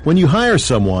Business. When you hire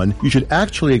someone, you should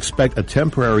actually expect a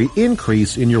temporary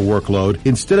increase in your workload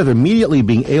instead of immediately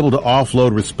being able to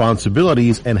offload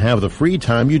responsibilities and have the free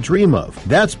time you dream of.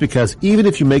 That's because even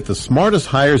if you make the smartest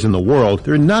hires in the world,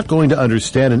 they're not going to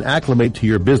understand and acclimate to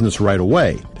your business right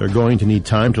away. They're going to need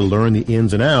time to learn the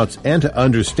ins and outs and to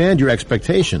understand your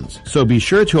expectations. So be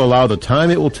sure to allow the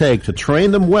time it will take to train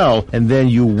them well, and then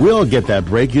you will get that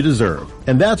break you deserve.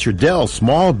 And that's your Dell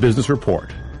Small Business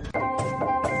Report.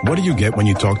 What do you get when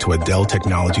you talk to a Dell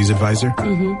Technologies advisor?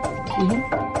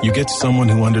 You get someone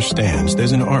who understands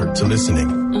there's an art to listening.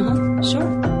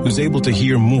 Sure. Who's able to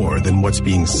hear more than what's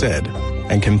being said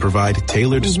and can provide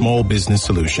tailored small business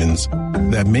solutions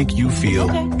that make you feel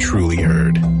truly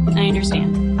heard. I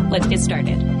understand. Let's get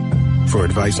started. For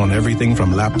advice on everything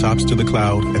from laptops to the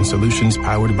cloud and solutions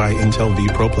powered by Intel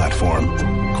vPro platform,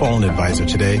 call an advisor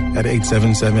today at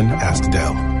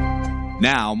 877-ASK-DELL.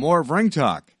 Now, more of Ring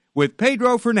Talk with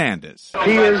Pedro Fernandez.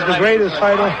 He is the greatest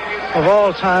fighter of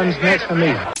all times next to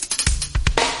me.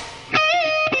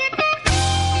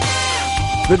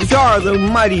 The guitar, the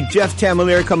mighty Jeff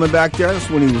Tamalier coming back there. That's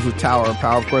when he was with Tower of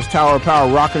Power. Of course, Tower of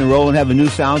Power, rock and roll, and have a new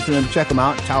sound to them. Check them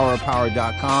out,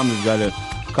 towerofpower.com. He's got a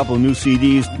couple of new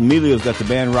CDs. Emilio's got the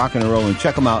band Rock and Roll, and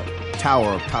check them out,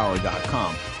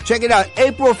 towerofpower.com. Check it out,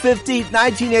 April 15th,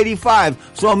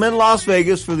 1985. So I'm in Las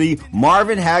Vegas for the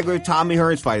Marvin Hagler, Tommy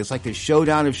Hearns fight. It's like the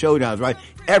showdown of showdowns, right?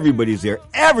 Everybody's there.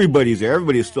 Everybody's there.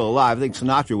 Everybody's still alive. I think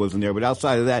Sinatra wasn't there, but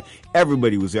outside of that,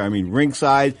 everybody was there. I mean,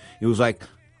 ringside, it was like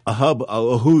a hub,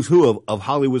 a who's who of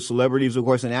Hollywood celebrities, of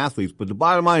course, and athletes. But the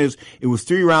bottom line is, it was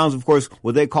 3 rounds, of course,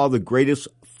 what they call the greatest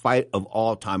fight of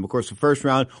all time. Of course, the first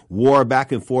round, war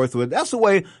back and forth with. That's the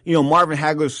way, Marvin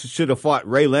Hagler should have fought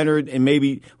Ray Leonard and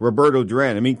maybe Roberto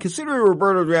Duran. I mean, considering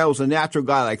Roberto Duran was a natural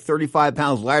guy, like 35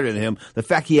 pounds lighter than him, the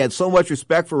fact he had so much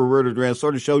respect for Roberto Duran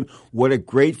sort of showed what a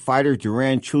great fighter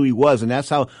Duran truly was. And that's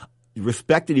how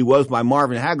respected he was by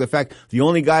Marvin Hagler. In fact, the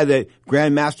only guy that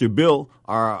Grandmaster Bill,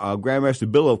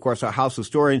 of course, our house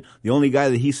historian, the only guy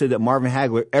that he said that Marvin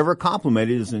Hagler ever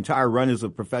complimented his entire run as a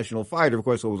professional fighter, of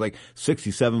course, it was like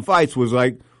 67 fights, was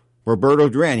like Roberto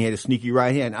Duran. He had a sneaky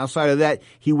right hand. Outside of that,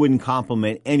 he wouldn't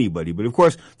compliment anybody. But of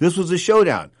course, this was a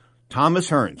showdown. Thomas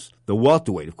Hearns, the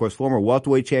welterweight, of course, former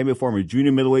welterweight champion, former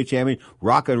junior middleweight champion,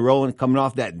 rock and rolling, coming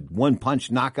off that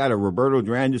one-punch knockout of Roberto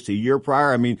Duran just a year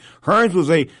prior. I mean, Hearns was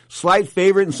a slight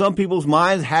favorite in some people's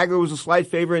minds. Hagler was a slight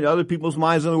favorite in other people's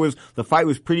minds. In other words, the fight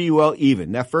was pretty well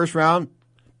even. That first round,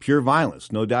 pure violence,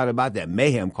 no doubt about that.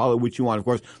 Mayhem, call it what you want. Of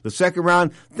course, the second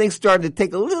round, things started to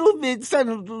take a little bit,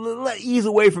 starting to ease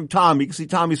away from Tom. You can see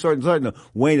Tommy starting to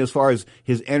wane as far as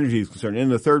his energy is concerned. In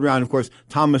the third round, of course,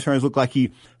 Thomas Hearns looked like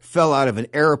he fell out of an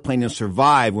airplane and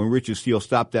survived when Richard Steele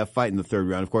stopped that fight in the third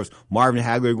round. Of course, Marvin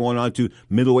Hagler going on to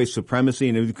middleweight supremacy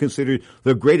and is considered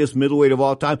the greatest middleweight of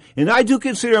all time. And I do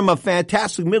consider him a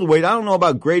fantastic middleweight. I don't know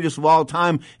about greatest of all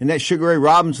time and that Sugar Ray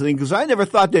Robinson thing, because I never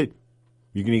thought that,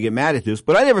 you're going to get mad at this,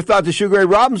 but I never thought that Sugar Ray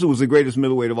Robinson was the greatest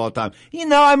middleweight of all time. He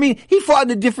fought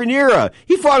in a different era.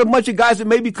 He fought a bunch of guys that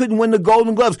maybe couldn't win the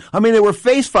Golden Gloves. I mean, they were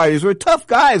face fighters. They were tough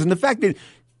guys. And the fact that,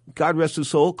 God rest his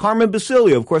soul, Carmen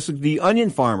Basilio, of course, the onion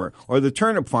farmer, or the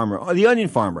turnip farmer, or the onion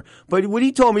farmer. But what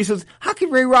he told me, he says, how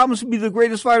could Ray Robinson be the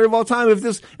greatest fighter of all time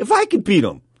if I could beat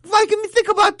him? If I can think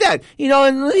about that,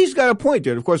 and he's got a point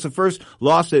there. And of course, the first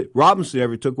loss that Robinson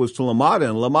ever took was to LaMotta,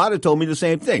 and LaMotta told me the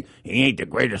same thing. He ain't the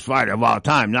greatest fighter of all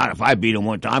time. Not if I beat him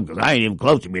one time, because I ain't even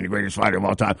close to being the greatest fighter of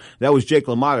all time. That was Jake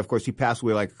LaMotta. Of course, he passed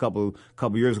away like a couple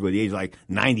years ago at the age of like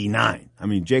 99. I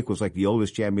mean, Jake was like the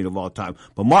oldest champion of all time.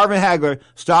 But Marvin Hagler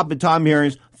stopped at Tommy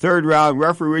Hearns, third round.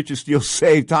 Referee Richard Steele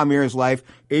saved Tommy Hearns' life,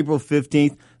 April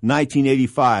 15th.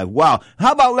 1985. Wow.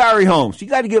 How about Larry Holmes? You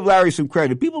got to give Larry some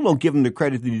credit. People don't give him the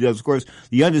credit that he does. Of course,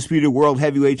 the undisputed world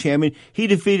heavyweight champion. He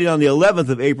defeated on the 11th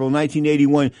of April,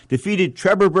 1981, defeated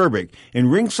Trevor Berbick.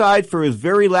 And ringside for his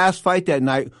very last fight that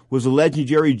night was the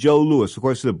legendary Joe Louis. Of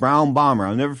course, the Brown Bomber.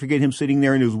 I'll never forget him sitting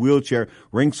there in his wheelchair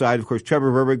ringside. Of course,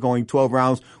 Trevor Berbick going 12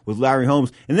 rounds with Larry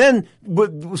Holmes. And then,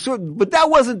 but that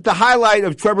wasn't the highlight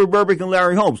of Trevor Berbick and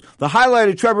Larry Holmes. The highlight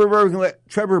of Trevor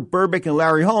Berbick and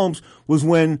Larry Holmes was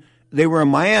when they were in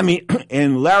Miami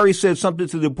and Larry said something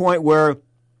to the point where,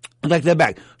 like that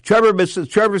back. Trevor said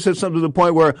something to the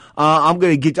point where, I'm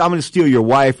gonna steal your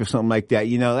wife or something like that.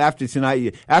 After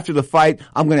tonight, after the fight,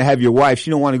 I'm gonna have your wife.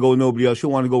 She don't want to go with nobody else.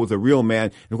 She'll want to go with a real man.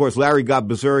 And of course, Larry got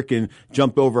berserk and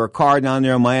jumped over a car down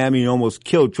there in Miami and almost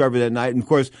killed Trevor that night. And of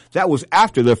course, that was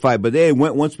after their fight, but they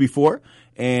went once before.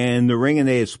 in the ring, and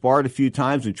they had sparred a few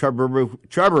times. And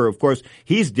Trevor, of course,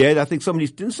 he's dead. I think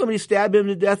didn't somebody stab him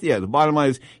to death? Yeah, the bottom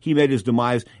line is he met his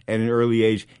demise at an early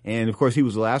age. And, of course, he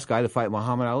was the last guy to fight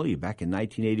Muhammad Ali back in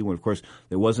 1981. Of course,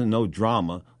 there wasn't no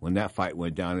drama when that fight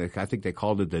went down. I think they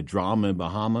called it the drama in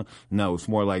Bahama. No, it's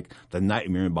more like the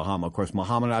nightmare in Bahama. Of course,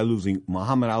 Muhammad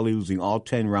Ali losing all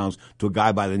 10 rounds to a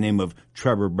guy by the name of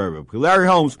Trevor Berbick. Larry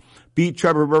Holmes beat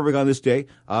Trevor Berbick on this day,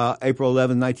 April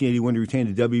 11, 1981, to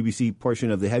retain the WBC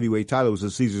portion of the heavyweight title. It was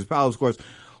at Caesar's Palace, of course.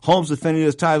 Holmes defended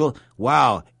his title,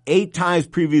 8 times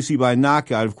previously by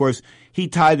knockout. Of course, he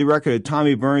tied the record of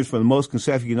Tommy Burns for the most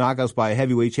consecutive knockouts by a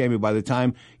heavyweight champion by the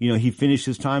time, he finished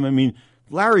his time. I mean,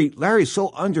 Larry's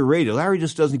so underrated. Larry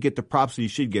just doesn't get the props that he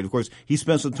should get. Of course, he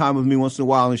spent some time with me once in a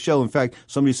while on the show. In fact,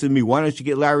 somebody said to me, why don't you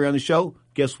get Larry on the show?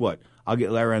 Guess what? I'll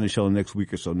get Larry on the show next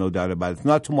week or so, no doubt about it. If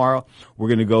not tomorrow, we're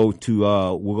going to go to,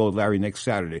 we'll go with Larry next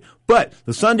Saturday. But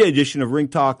the Sunday edition of Ring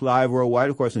Talk Live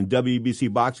Worldwide, of course, on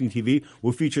WBC Boxing TV,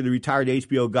 will feature the retired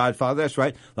HBO Godfather. That's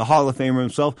right. The Hall of Famer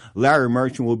himself, Larry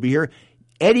Merchant, will be here.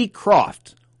 Eddie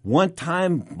Croft. One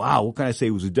time, what can I say?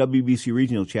 He was a WBC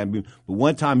regional champion, but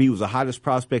one time he was the hottest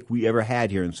prospect we ever had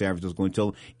here in San Francisco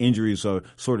until injuries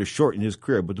sort of shortened his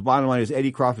career. But the bottom line is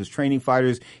Eddie Croft is training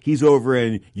fighters. He's over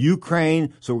in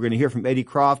Ukraine, so we're going to hear from Eddie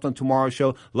Croft on tomorrow's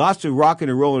show. Lots of rocking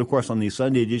and rolling, of course, on the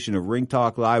Sunday edition of Ring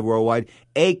Talk Live Worldwide,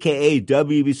 a.k.a.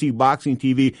 WBC Boxing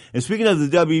TV. And speaking of the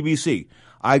WBC,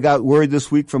 I got word this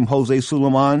week from Jose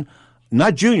Sulaiman,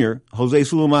 not Junior, Jose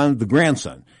Sulaiman, the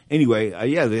grandson. Anyway,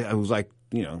 I was like,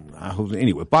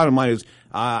 anyway, bottom line is,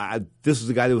 this is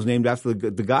the guy that was named after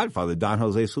the Godfather, Don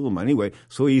Jose Sulaiman. Anyway,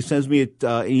 so he sends me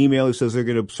an email. He says they're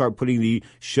going to start putting the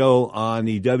show on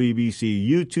the WBC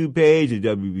YouTube page, the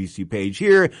WBC page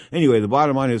here. Anyway, the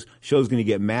bottom line is, show's going to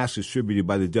get mass distributed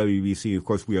by the WBC. Of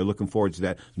course, we are looking forward to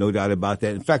that. No doubt about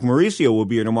that. In fact, Mauricio will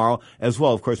be here tomorrow as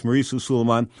well. Of course, Mauricio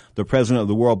Sulaiman, the president of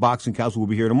the World Boxing Council, will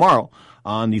be here tomorrow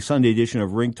on the Sunday edition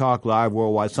of Ring Talk Live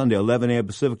Worldwide, Sunday, 11 a.m.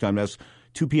 Pacific time. That's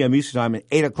 2 p.m. Eastern time, and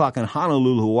 8 o'clock in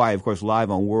Honolulu, Hawaii. Of course, live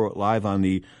on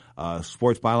the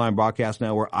Sports Byline Broadcast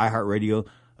Network, iHeartRadio,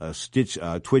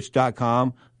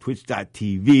 Twitch.com,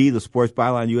 Twitch.tv, the Sports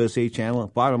Byline USA channel.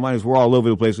 Bottom line is we're all over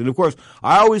the place. And, of course,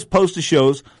 I always post the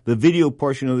shows, the video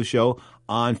portion of the show,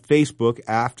 on Facebook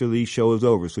after the show is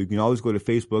over. So you can always go to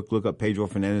Facebook, look up Pedro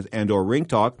Fernandez and or Ring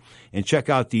Talk, and check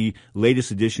out the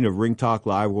latest edition of Ring Talk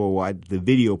Live Worldwide, the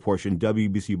video portion,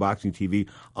 WBC Boxing TV,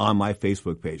 on my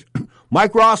Facebook page.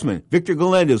 Mike Rossman, Victor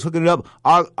Galindez, hooking it up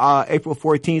April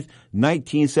 14th,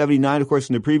 1979. Of course,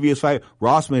 in the previous fight,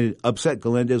 Rossman upset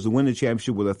Galindez to win the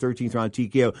championship with a 13th round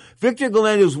TKO. Victor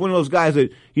Galindez is one of those guys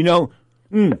that,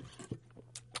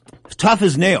 tough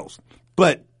as nails,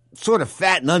 but sort of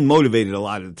fat and unmotivated a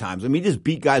lot of the times. I mean, he just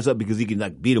beat guys up because he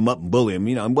can beat them up and bully them.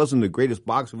 He wasn't the greatest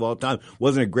boxer of all time,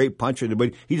 wasn't a great puncher,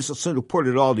 but he just sort of put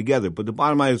it all together. But the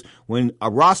bottom line is, when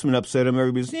Rossman upset him,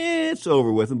 everybody's, it's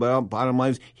over with him. But bottom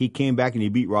line is, he came back and he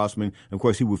beat Rossman. And of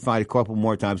course, he would fight a couple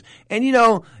more times. And you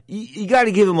got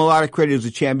to give him a lot of credit as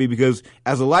a champion, because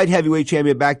as a light heavyweight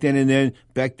champion back then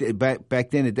back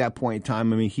then at that point in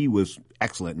time, I mean, he was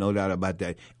excellent, no doubt about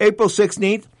that. April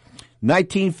 16th.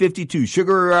 1952,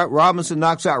 Sugar Robinson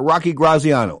knocks out Rocky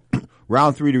Graziano.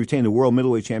 Round 3 to retain the World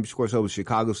Middleweight Championship, of course, over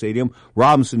Chicago Stadium.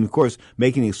 Robinson, of course,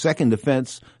 making his second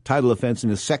title defense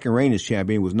in his second reign as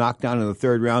champion, was knocked down in the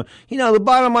third round. The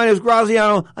bottom line is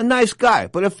Graziano, a nice guy,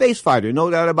 but a face fighter,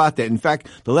 no doubt about that. In fact,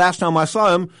 the last time I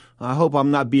saw him, I hope I'm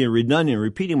not being redundant and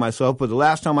repeating myself, but the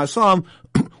last time I saw him,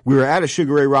 we were at a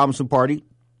Sugar Ray Robinson party.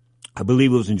 I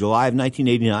believe it was in July of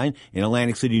 1989 in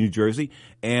Atlantic City, New Jersey.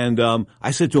 And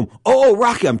I said to him, oh,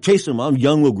 Rocky, I'm chasing him. I'm a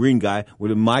young little green guy with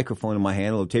a microphone in my hand,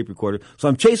 a little tape recorder. So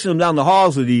I'm chasing him down the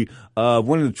halls of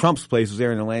one of the Trump's places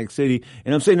there in Atlantic City.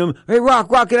 And I'm saying to him, hey, Rock,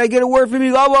 can I get a word from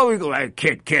you? He goes,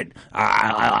 hey, kid,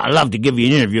 I'd love to give you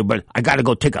an interview, but I got to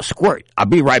go take a squirt. I'll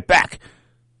be right back.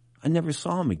 I never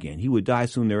saw him again. He would die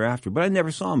soon thereafter, but I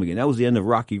never saw him again. That was the end of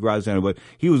Rocky Graziano, but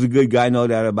he was a good guy, no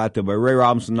doubt about that. But Ray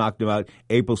Robinson knocked him out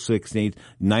April 16th,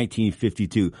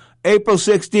 1952. April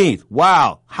 16th.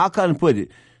 Wow. How can I put it?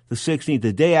 The 16th,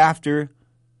 the day after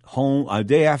Hearns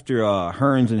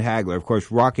and Hagler, of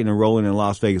course, rocking and rolling in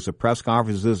Las Vegas. A press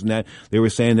conference, this and that. They were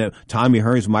saying that Tommy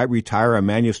Hearns might retire.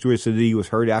 Emmanuel Stewart said that he was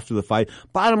hurt after the fight.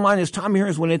 Bottom line is, Tommy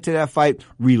Hearns went into that fight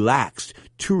relaxed,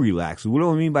 too relaxed. What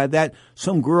do I mean by that?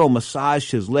 Some girl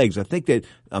massaged his legs. I think that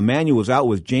Emmanuel was out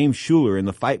with James Schuler in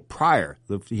the fight prior.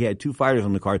 He had 2 fighters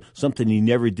on the card, something he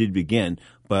never did begin,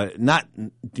 but not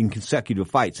in consecutive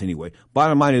fights anyway.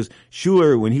 Bottom line is,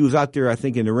 Schuler, when he was out there, I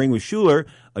think in the ring with Schuler,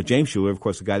 James Schuler, of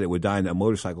course, the guy that would die in that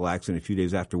motorcycle accident a few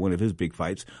days after one of his big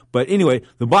fights. But anyway,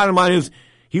 the bottom line is,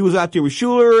 he was out there with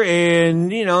Schuler, and,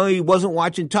 he wasn't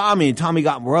watching Tommy, and Tommy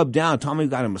got rubbed down. Tommy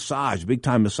got a massage,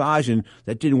 big-time massage, and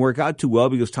that didn't work out too well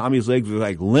because Tommy's legs were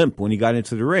like limp when he got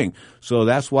into the ring. So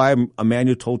that's why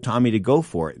Emmanuel told Tommy to go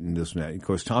for it in this match. Of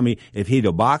course, Tommy, if he'd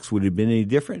have boxed, would it have been any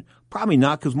different? Probably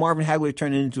not, because Marvin Hagler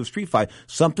turned it into a street fight,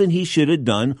 something he should have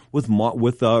done with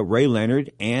Ray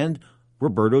Leonard and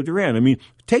Roberto Duran. I mean,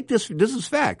 take this is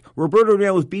fact. Roberto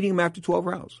Duran was beating him after 12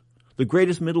 rounds. The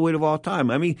greatest middleweight of all time.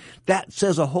 I mean, that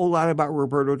says a whole lot about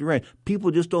Roberto Duran.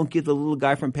 People just don't give the little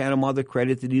guy from Panama the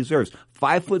credit that he deserves.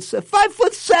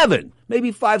 5'7",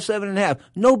 maybe 5'7.5".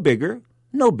 No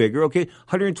bigger, okay?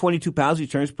 122 pounds, he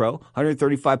turns pro.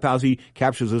 135 pounds, he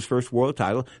captures his first world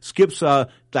title. Skips,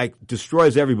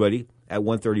 destroys everybody at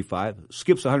 135.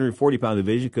 Skips 140-pound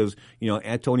division because,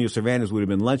 Antonio Cervantes would have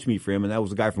been lunch meat for him, and that was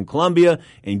the guy from Colombia,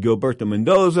 and Gilberto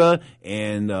Mendoza,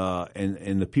 and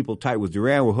the people tight with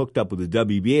Duran were hooked up with the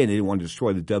WBA, and they didn't want to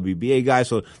destroy the WBA guy,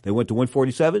 so they went to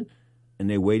 147, and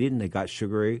they waited, and they got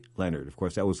Sugar Ray Leonard. Of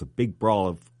course, that was a big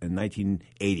brawl in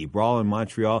 1980. Brawl in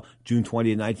Montreal, June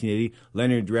 20th, 1980.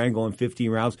 Leonard and Duran going 15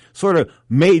 rounds. Sort of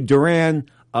made Duran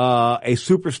a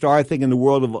superstar, I think, in the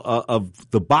world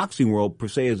of the boxing world per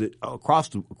se, is it across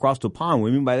the pond. What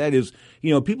I mean by that is,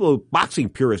 boxing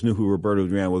purists knew who Roberto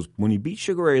Duran was. When he beat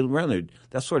Sugar Ray Leonard,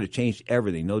 that sort of changed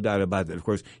everything, no doubt about that. Of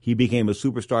course, he became a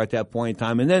superstar at that point in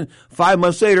time, and then 5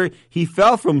 months later, he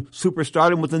fell from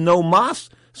superstardom with the no mas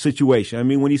situation. I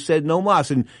mean, when he said no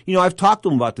mas, and I've talked to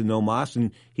him about the no mas,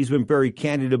 and he's been very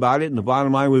candid about it. And the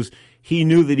bottom line was, he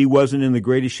knew that he wasn't in the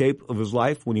greatest shape of his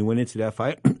life when he went into that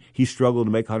fight. He struggled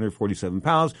to make 147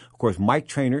 pounds. Of course, Mike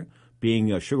Trainer,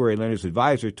 being Sugar Ray Leonard's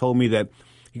advisor, told me that,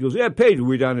 he goes, yeah, Pedro,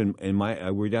 we're down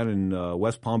in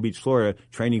West Palm Beach, Florida,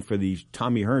 training for the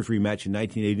Tommy Hearns rematch in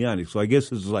 1989. So I guess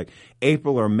this is like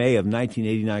April or May of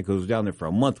 1989, because I was down there for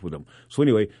a month with him. So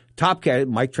anyway, Top Cat,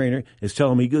 Mike Trainer, is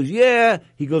telling me,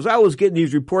 he goes, I was getting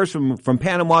these reports from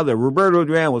Panama that Roberto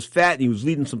Duran was fat and he was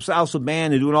leading some salsa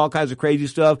band and doing all kinds of crazy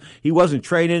stuff. He wasn't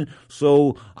training,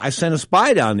 so I sent a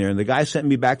spy down there, and the guy sent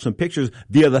me back some pictures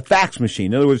via the fax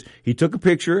machine. In other words, he took a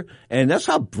picture, and that's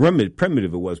how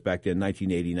primitive it was back then,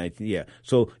 1980, yeah.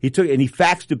 So he took, and he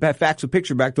faxed a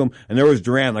picture back to him, and there was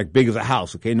Duran like big as a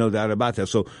house, okay, no doubt about that.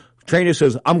 So Trainer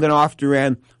says, I'm going to offer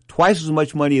Duran twice as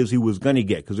much money as he was going to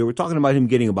get, because they were talking about him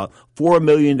getting about $4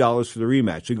 million for the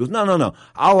rematch. So he goes, no.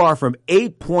 I'll offer him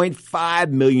 $8.5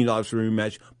 million for the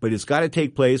rematch, but it's got to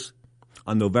take place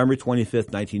on November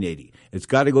 25th, 1980. It's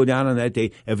got to go down on that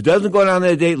date. If it doesn't go down on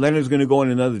that date, Leonard's going to go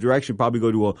in another direction, probably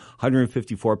go to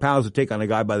 154 pounds to take on a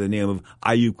guy by the name of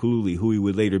Ayub Kaluli, who he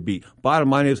would later beat.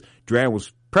 Bottom line is, Duran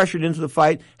was pressured into the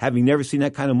fight, having never seen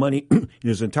that kind of money in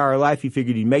his entire life. He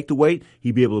figured he'd make the weight,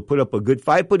 he'd be able to put up a good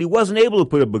fight, but he wasn't able to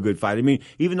put up a good fight. I mean,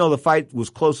 even though the fight was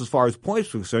close as far as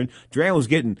points were concerned, Duran was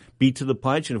getting beat to the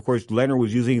punch, and of course, Leonard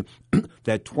was using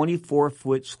that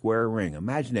 24-foot square ring.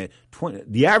 Imagine that.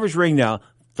 The average ring now,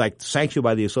 like sanctioned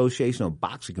by the Association of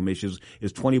Boxing Commissions,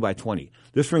 is 20 by 20.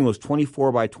 This ring was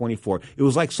 24 by 24. It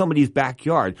was like somebody's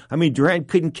backyard. I mean, Duran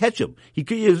couldn't catch him. He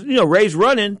could, Ray's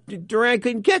running, Duran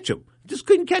couldn't catch him. Just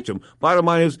couldn't catch him. Bottom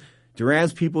line is,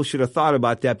 Duran's people should have thought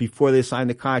about that before they signed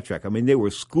the contract. I mean, they were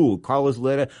schooled. Carlos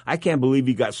Leda, I can't believe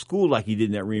he got schooled like he did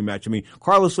in that rematch. I mean,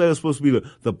 Carlos Leda is supposed to be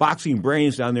the boxing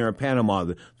brains down there in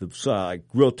Panama, like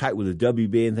real tight with the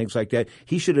WBA and things like that.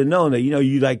 He should have known that,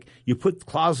 you put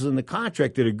clauses in the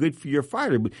contract that are good for your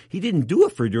fighter, but he didn't do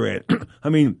it for Duran. I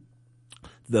mean,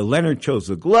 Leonard chose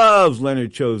the gloves.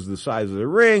 Leonard chose the size of the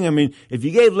ring. I mean, if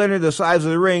you gave Leonard the size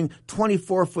of the ring,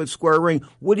 24-foot square ring,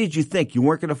 what did you think? You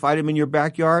weren't going to fight him in your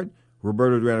backyard?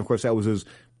 Roberto Duran, of course, that was his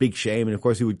big shame. And, of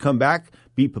course, he would come back,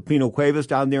 beat Pepino Cuevas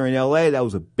down there in L.A. That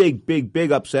was a big, big,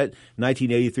 big upset. In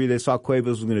 1983, they saw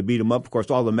Cuevas was going to beat him up. Of course,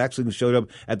 all the Mexicans showed up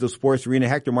at the sports arena.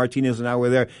 Hector Martinez and I were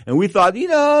there. And we thought,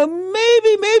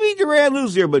 maybe Duran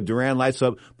loses here. But Duran lights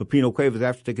up Pepino Cuevas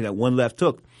after taking that one left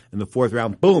hook. In the fourth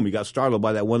round, boom, he got startled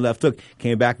by that one left hook,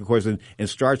 came back, of course, and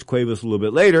starched Cuevas a little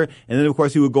bit later. And then, of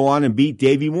course, he would go on and beat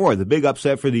Davey Moore, the big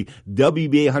upset for the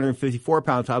WBA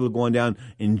 154-pound title going down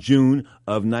in June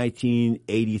of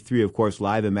 1983, of course,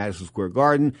 live in Madison Square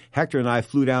Garden. Hector and I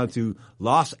flew down to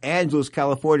Los Angeles,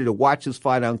 California to watch this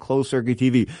fight on closed-circuit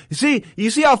TV. You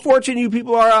see how fortunate you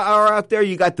people are out there?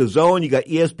 You got DAZN, you got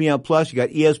ESPN Plus, you got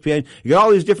ESPN, you got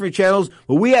all these different channels.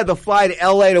 But we had to fly to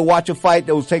L.A. to watch a fight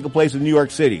that was taking place in New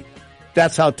York City.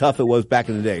 That's how tough it was back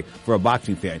in the day for a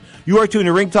boxing fan. You are tuned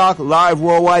to Ring Talk live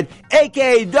worldwide,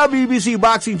 aka WBC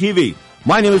Boxing TV.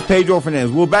 My name is Pedro Fernandez.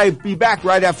 We'll be back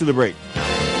right after the break.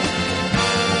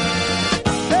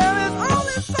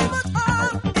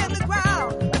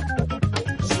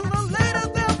 Sooner or later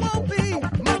there won't be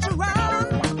much around.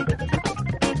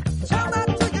 Tell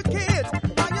that to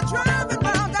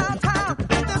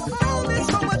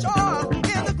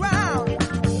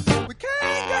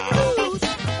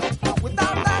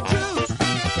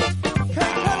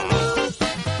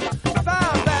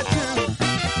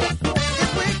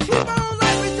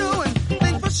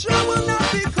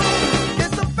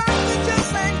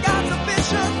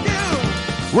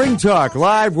Ring Talk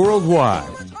Live Worldwide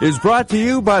is brought to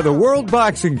you by the World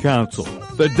Boxing Council,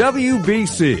 the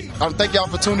WBC. Thank y'all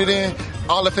for tuning in.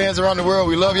 All the fans around the world,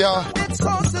 we love y'all.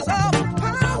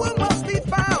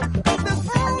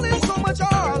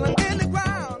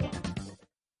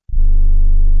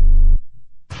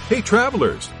 Hey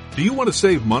travelers, do you want to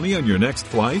save money on your next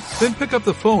flight? Then pick up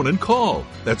the phone and call.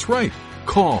 That's right,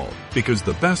 call, because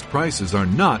the best prices are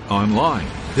not online.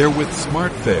 They're with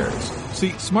SmartFares.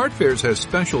 See, SmartFares has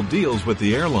special deals with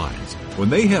the airlines. When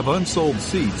they have unsold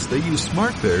seats, they use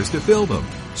SmartFares to fill them.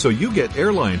 So you get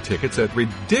airline tickets at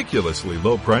ridiculously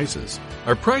low prices.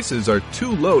 Our prices are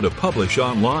too low to publish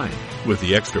online. With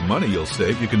the extra money you'll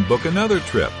save, you can book another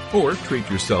trip, or treat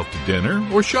yourself to dinner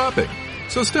or shopping.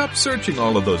 So stop searching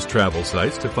all of those travel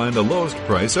sites to find the lowest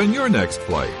price on your next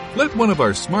flight. Let one of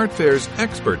our SmartFares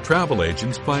expert travel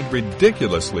agents find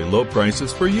ridiculously low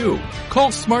prices for you. Call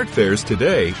SmartFares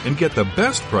today and get the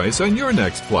best price on your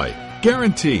next flight.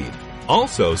 Guaranteed.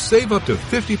 Also, save up to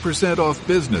 50% off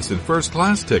business and first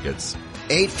class tickets.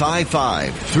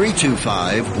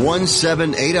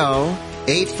 855-325-1780.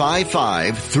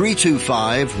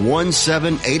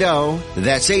 855-325-1780.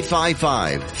 That's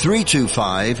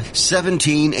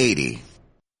 855-325-1780.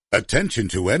 Attention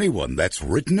to anyone that's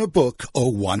written a book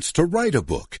or wants to write a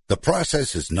book. The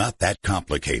process is not that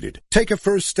complicated. Take a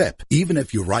first step. Even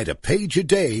if you write a page a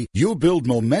day, you'll build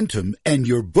momentum and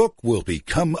your book will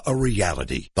become a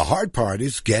reality. The hard part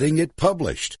is getting it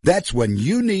published. That's when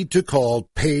you need to call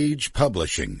Page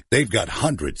Publishing. They've got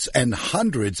hundreds and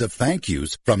hundreds of thank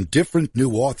yous from different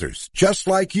new authors, just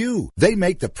like you. They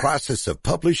make the process of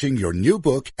publishing your new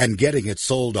book and getting it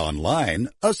sold online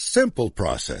a simple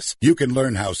process. You can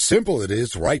learn how simple it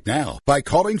is right now by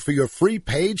calling for your free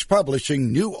Page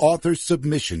Publishing New Author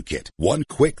Submission Kit. One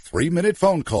quick 3-minute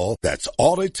phone call, that's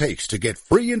all it takes to get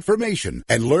free information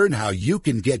and learn how you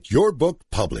can get your book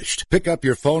published. Pick up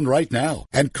your phone right now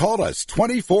and call us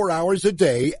 24 hours a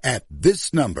day at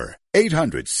this number.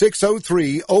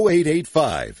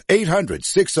 800-603-0885.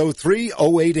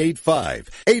 800-603-0885.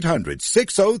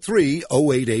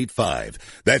 800-603-0885.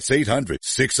 That's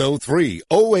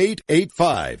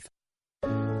 800-603-0885.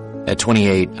 At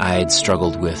 28, I had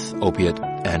struggled with opiate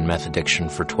and meth addiction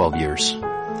for 12 years.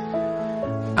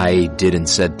 I did and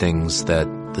said things that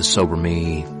the sober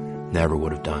me never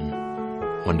would have done.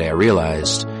 One day I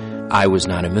realized I was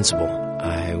not invincible.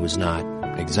 I was not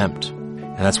exempt.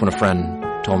 And that's when a friend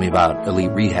told me about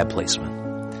elite rehab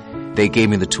placement. They gave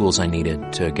me the tools I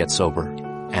needed to get sober,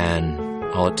 and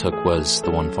all it took was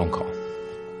the one phone call.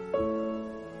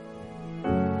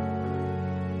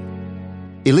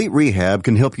 Elite Rehab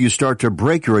can help you start to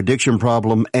break your addiction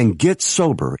problem and get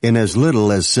sober in as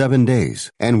little as 7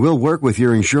 days. And we'll work with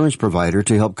your insurance provider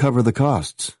to help cover the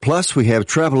costs. Plus, we have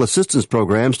travel assistance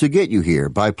programs to get you here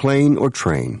by plane or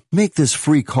train. Make this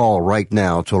free call right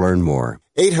now to learn more.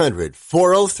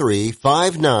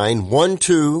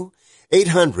 800-403-5912.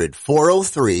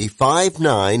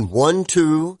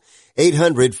 800-403-5912.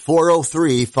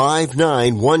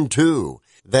 800-403-5912.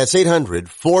 That's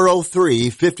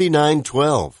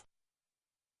 800-403-5912.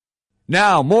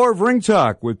 Now, more of Ring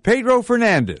Talk with Pedro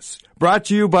Fernandez, brought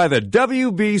to you by the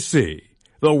WBC,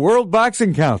 the World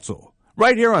Boxing Council,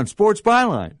 right here on Sports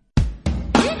Byline.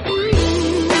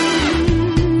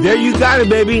 There you got it,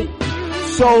 baby.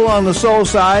 Soul on the soul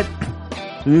side.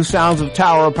 The new sounds of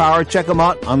Tower of Power. Check them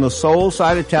out on the soul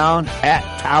side of town at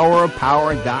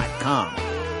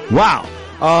towerofpower.com. Wow.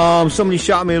 Somebody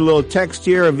shot me a little text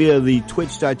here via the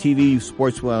twitch.tv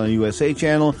Sports Byline USA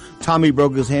channel. Tommy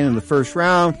broke his hand in the first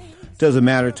round. Doesn't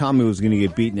matter. Tommy was going to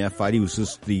get beat in that fight. He was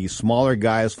just the smaller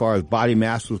guy as far as body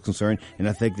mass was concerned, and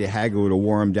I think the Hager would have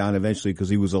wore him down eventually because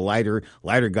he was a lighter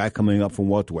guy coming up from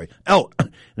welterweight. Oh,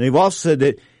 and they've also said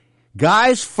that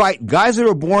guys that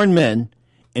are born men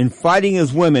and fighting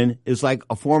as women is like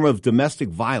a form of domestic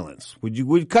violence. Would you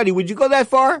go that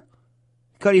far?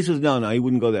 Cuddy says, no, he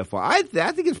wouldn't go that far. I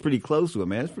think it's pretty close to it,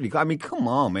 man. It's pretty, I mean, come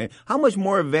on, man. How much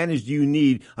more advantage do you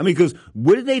need? I mean, because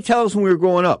what did they tell us when we were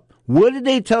growing up?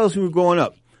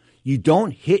 You don't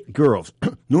hit girls.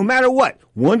 No matter what.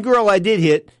 One girl I did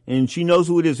hit, and she knows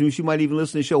who it is, and she might even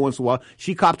listen to the show once in a while.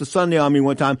 She copped a Sunday on me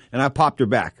one time, and I popped her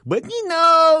back. But,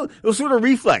 it was sort of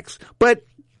reflex. But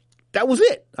that was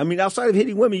it. I mean, outside of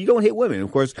hitting women, you don't hit women.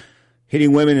 Of course,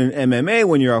 hitting women in MMA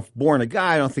when you're born a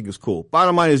guy, I don't think is cool.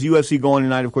 Bottom line is UFC going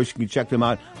tonight. Of course, you can check them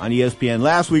out on ESPN.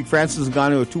 Last week,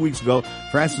 2 weeks ago,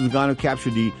 Francis Ngannou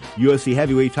captured the UFC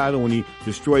heavyweight title when he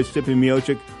destroyed Stipe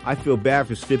Miocic. I feel bad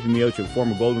for Stipe Miocic,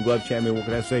 former Golden Glove champion. What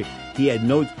can I say? He had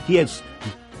 2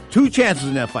 chances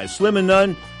in that fight, Slim and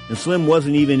none, and Slim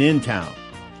wasn't even in town.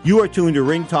 You are tuned to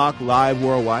Ring Talk Live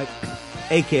Worldwide.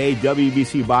 a.k.a.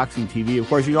 WBC Boxing TV. Of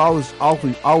course, you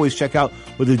can always check out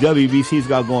what the WBC's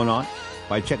got going on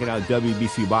by checking out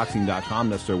WBCBoxing.com.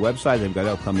 That's their website. They've got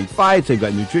upcoming fights. They've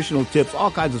got nutritional tips, all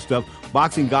kinds of stuff,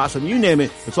 boxing gossip, you name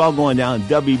it. It's all going down at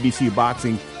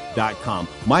WBCBoxing.com.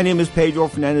 My name is Pedro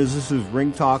Fernandez. This is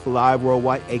Ring Talk Live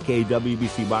Worldwide, a.k.a.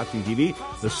 WBC Boxing TV.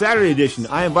 The Saturday edition.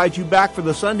 I invite you back for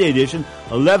the Sunday edition,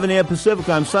 11 a.m. Pacific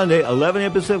Time Sunday, 11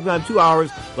 a.m. Pacific Time, 2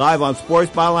 hours, live on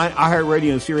Sports Byline,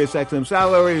 iHeartRadio, and Sirius XM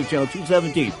Satellite Radio Channel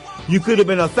 217. You could have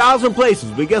been 1,000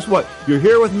 places, but guess what? You're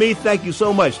here with me. Thank you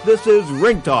so much. This is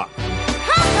Ring Talk.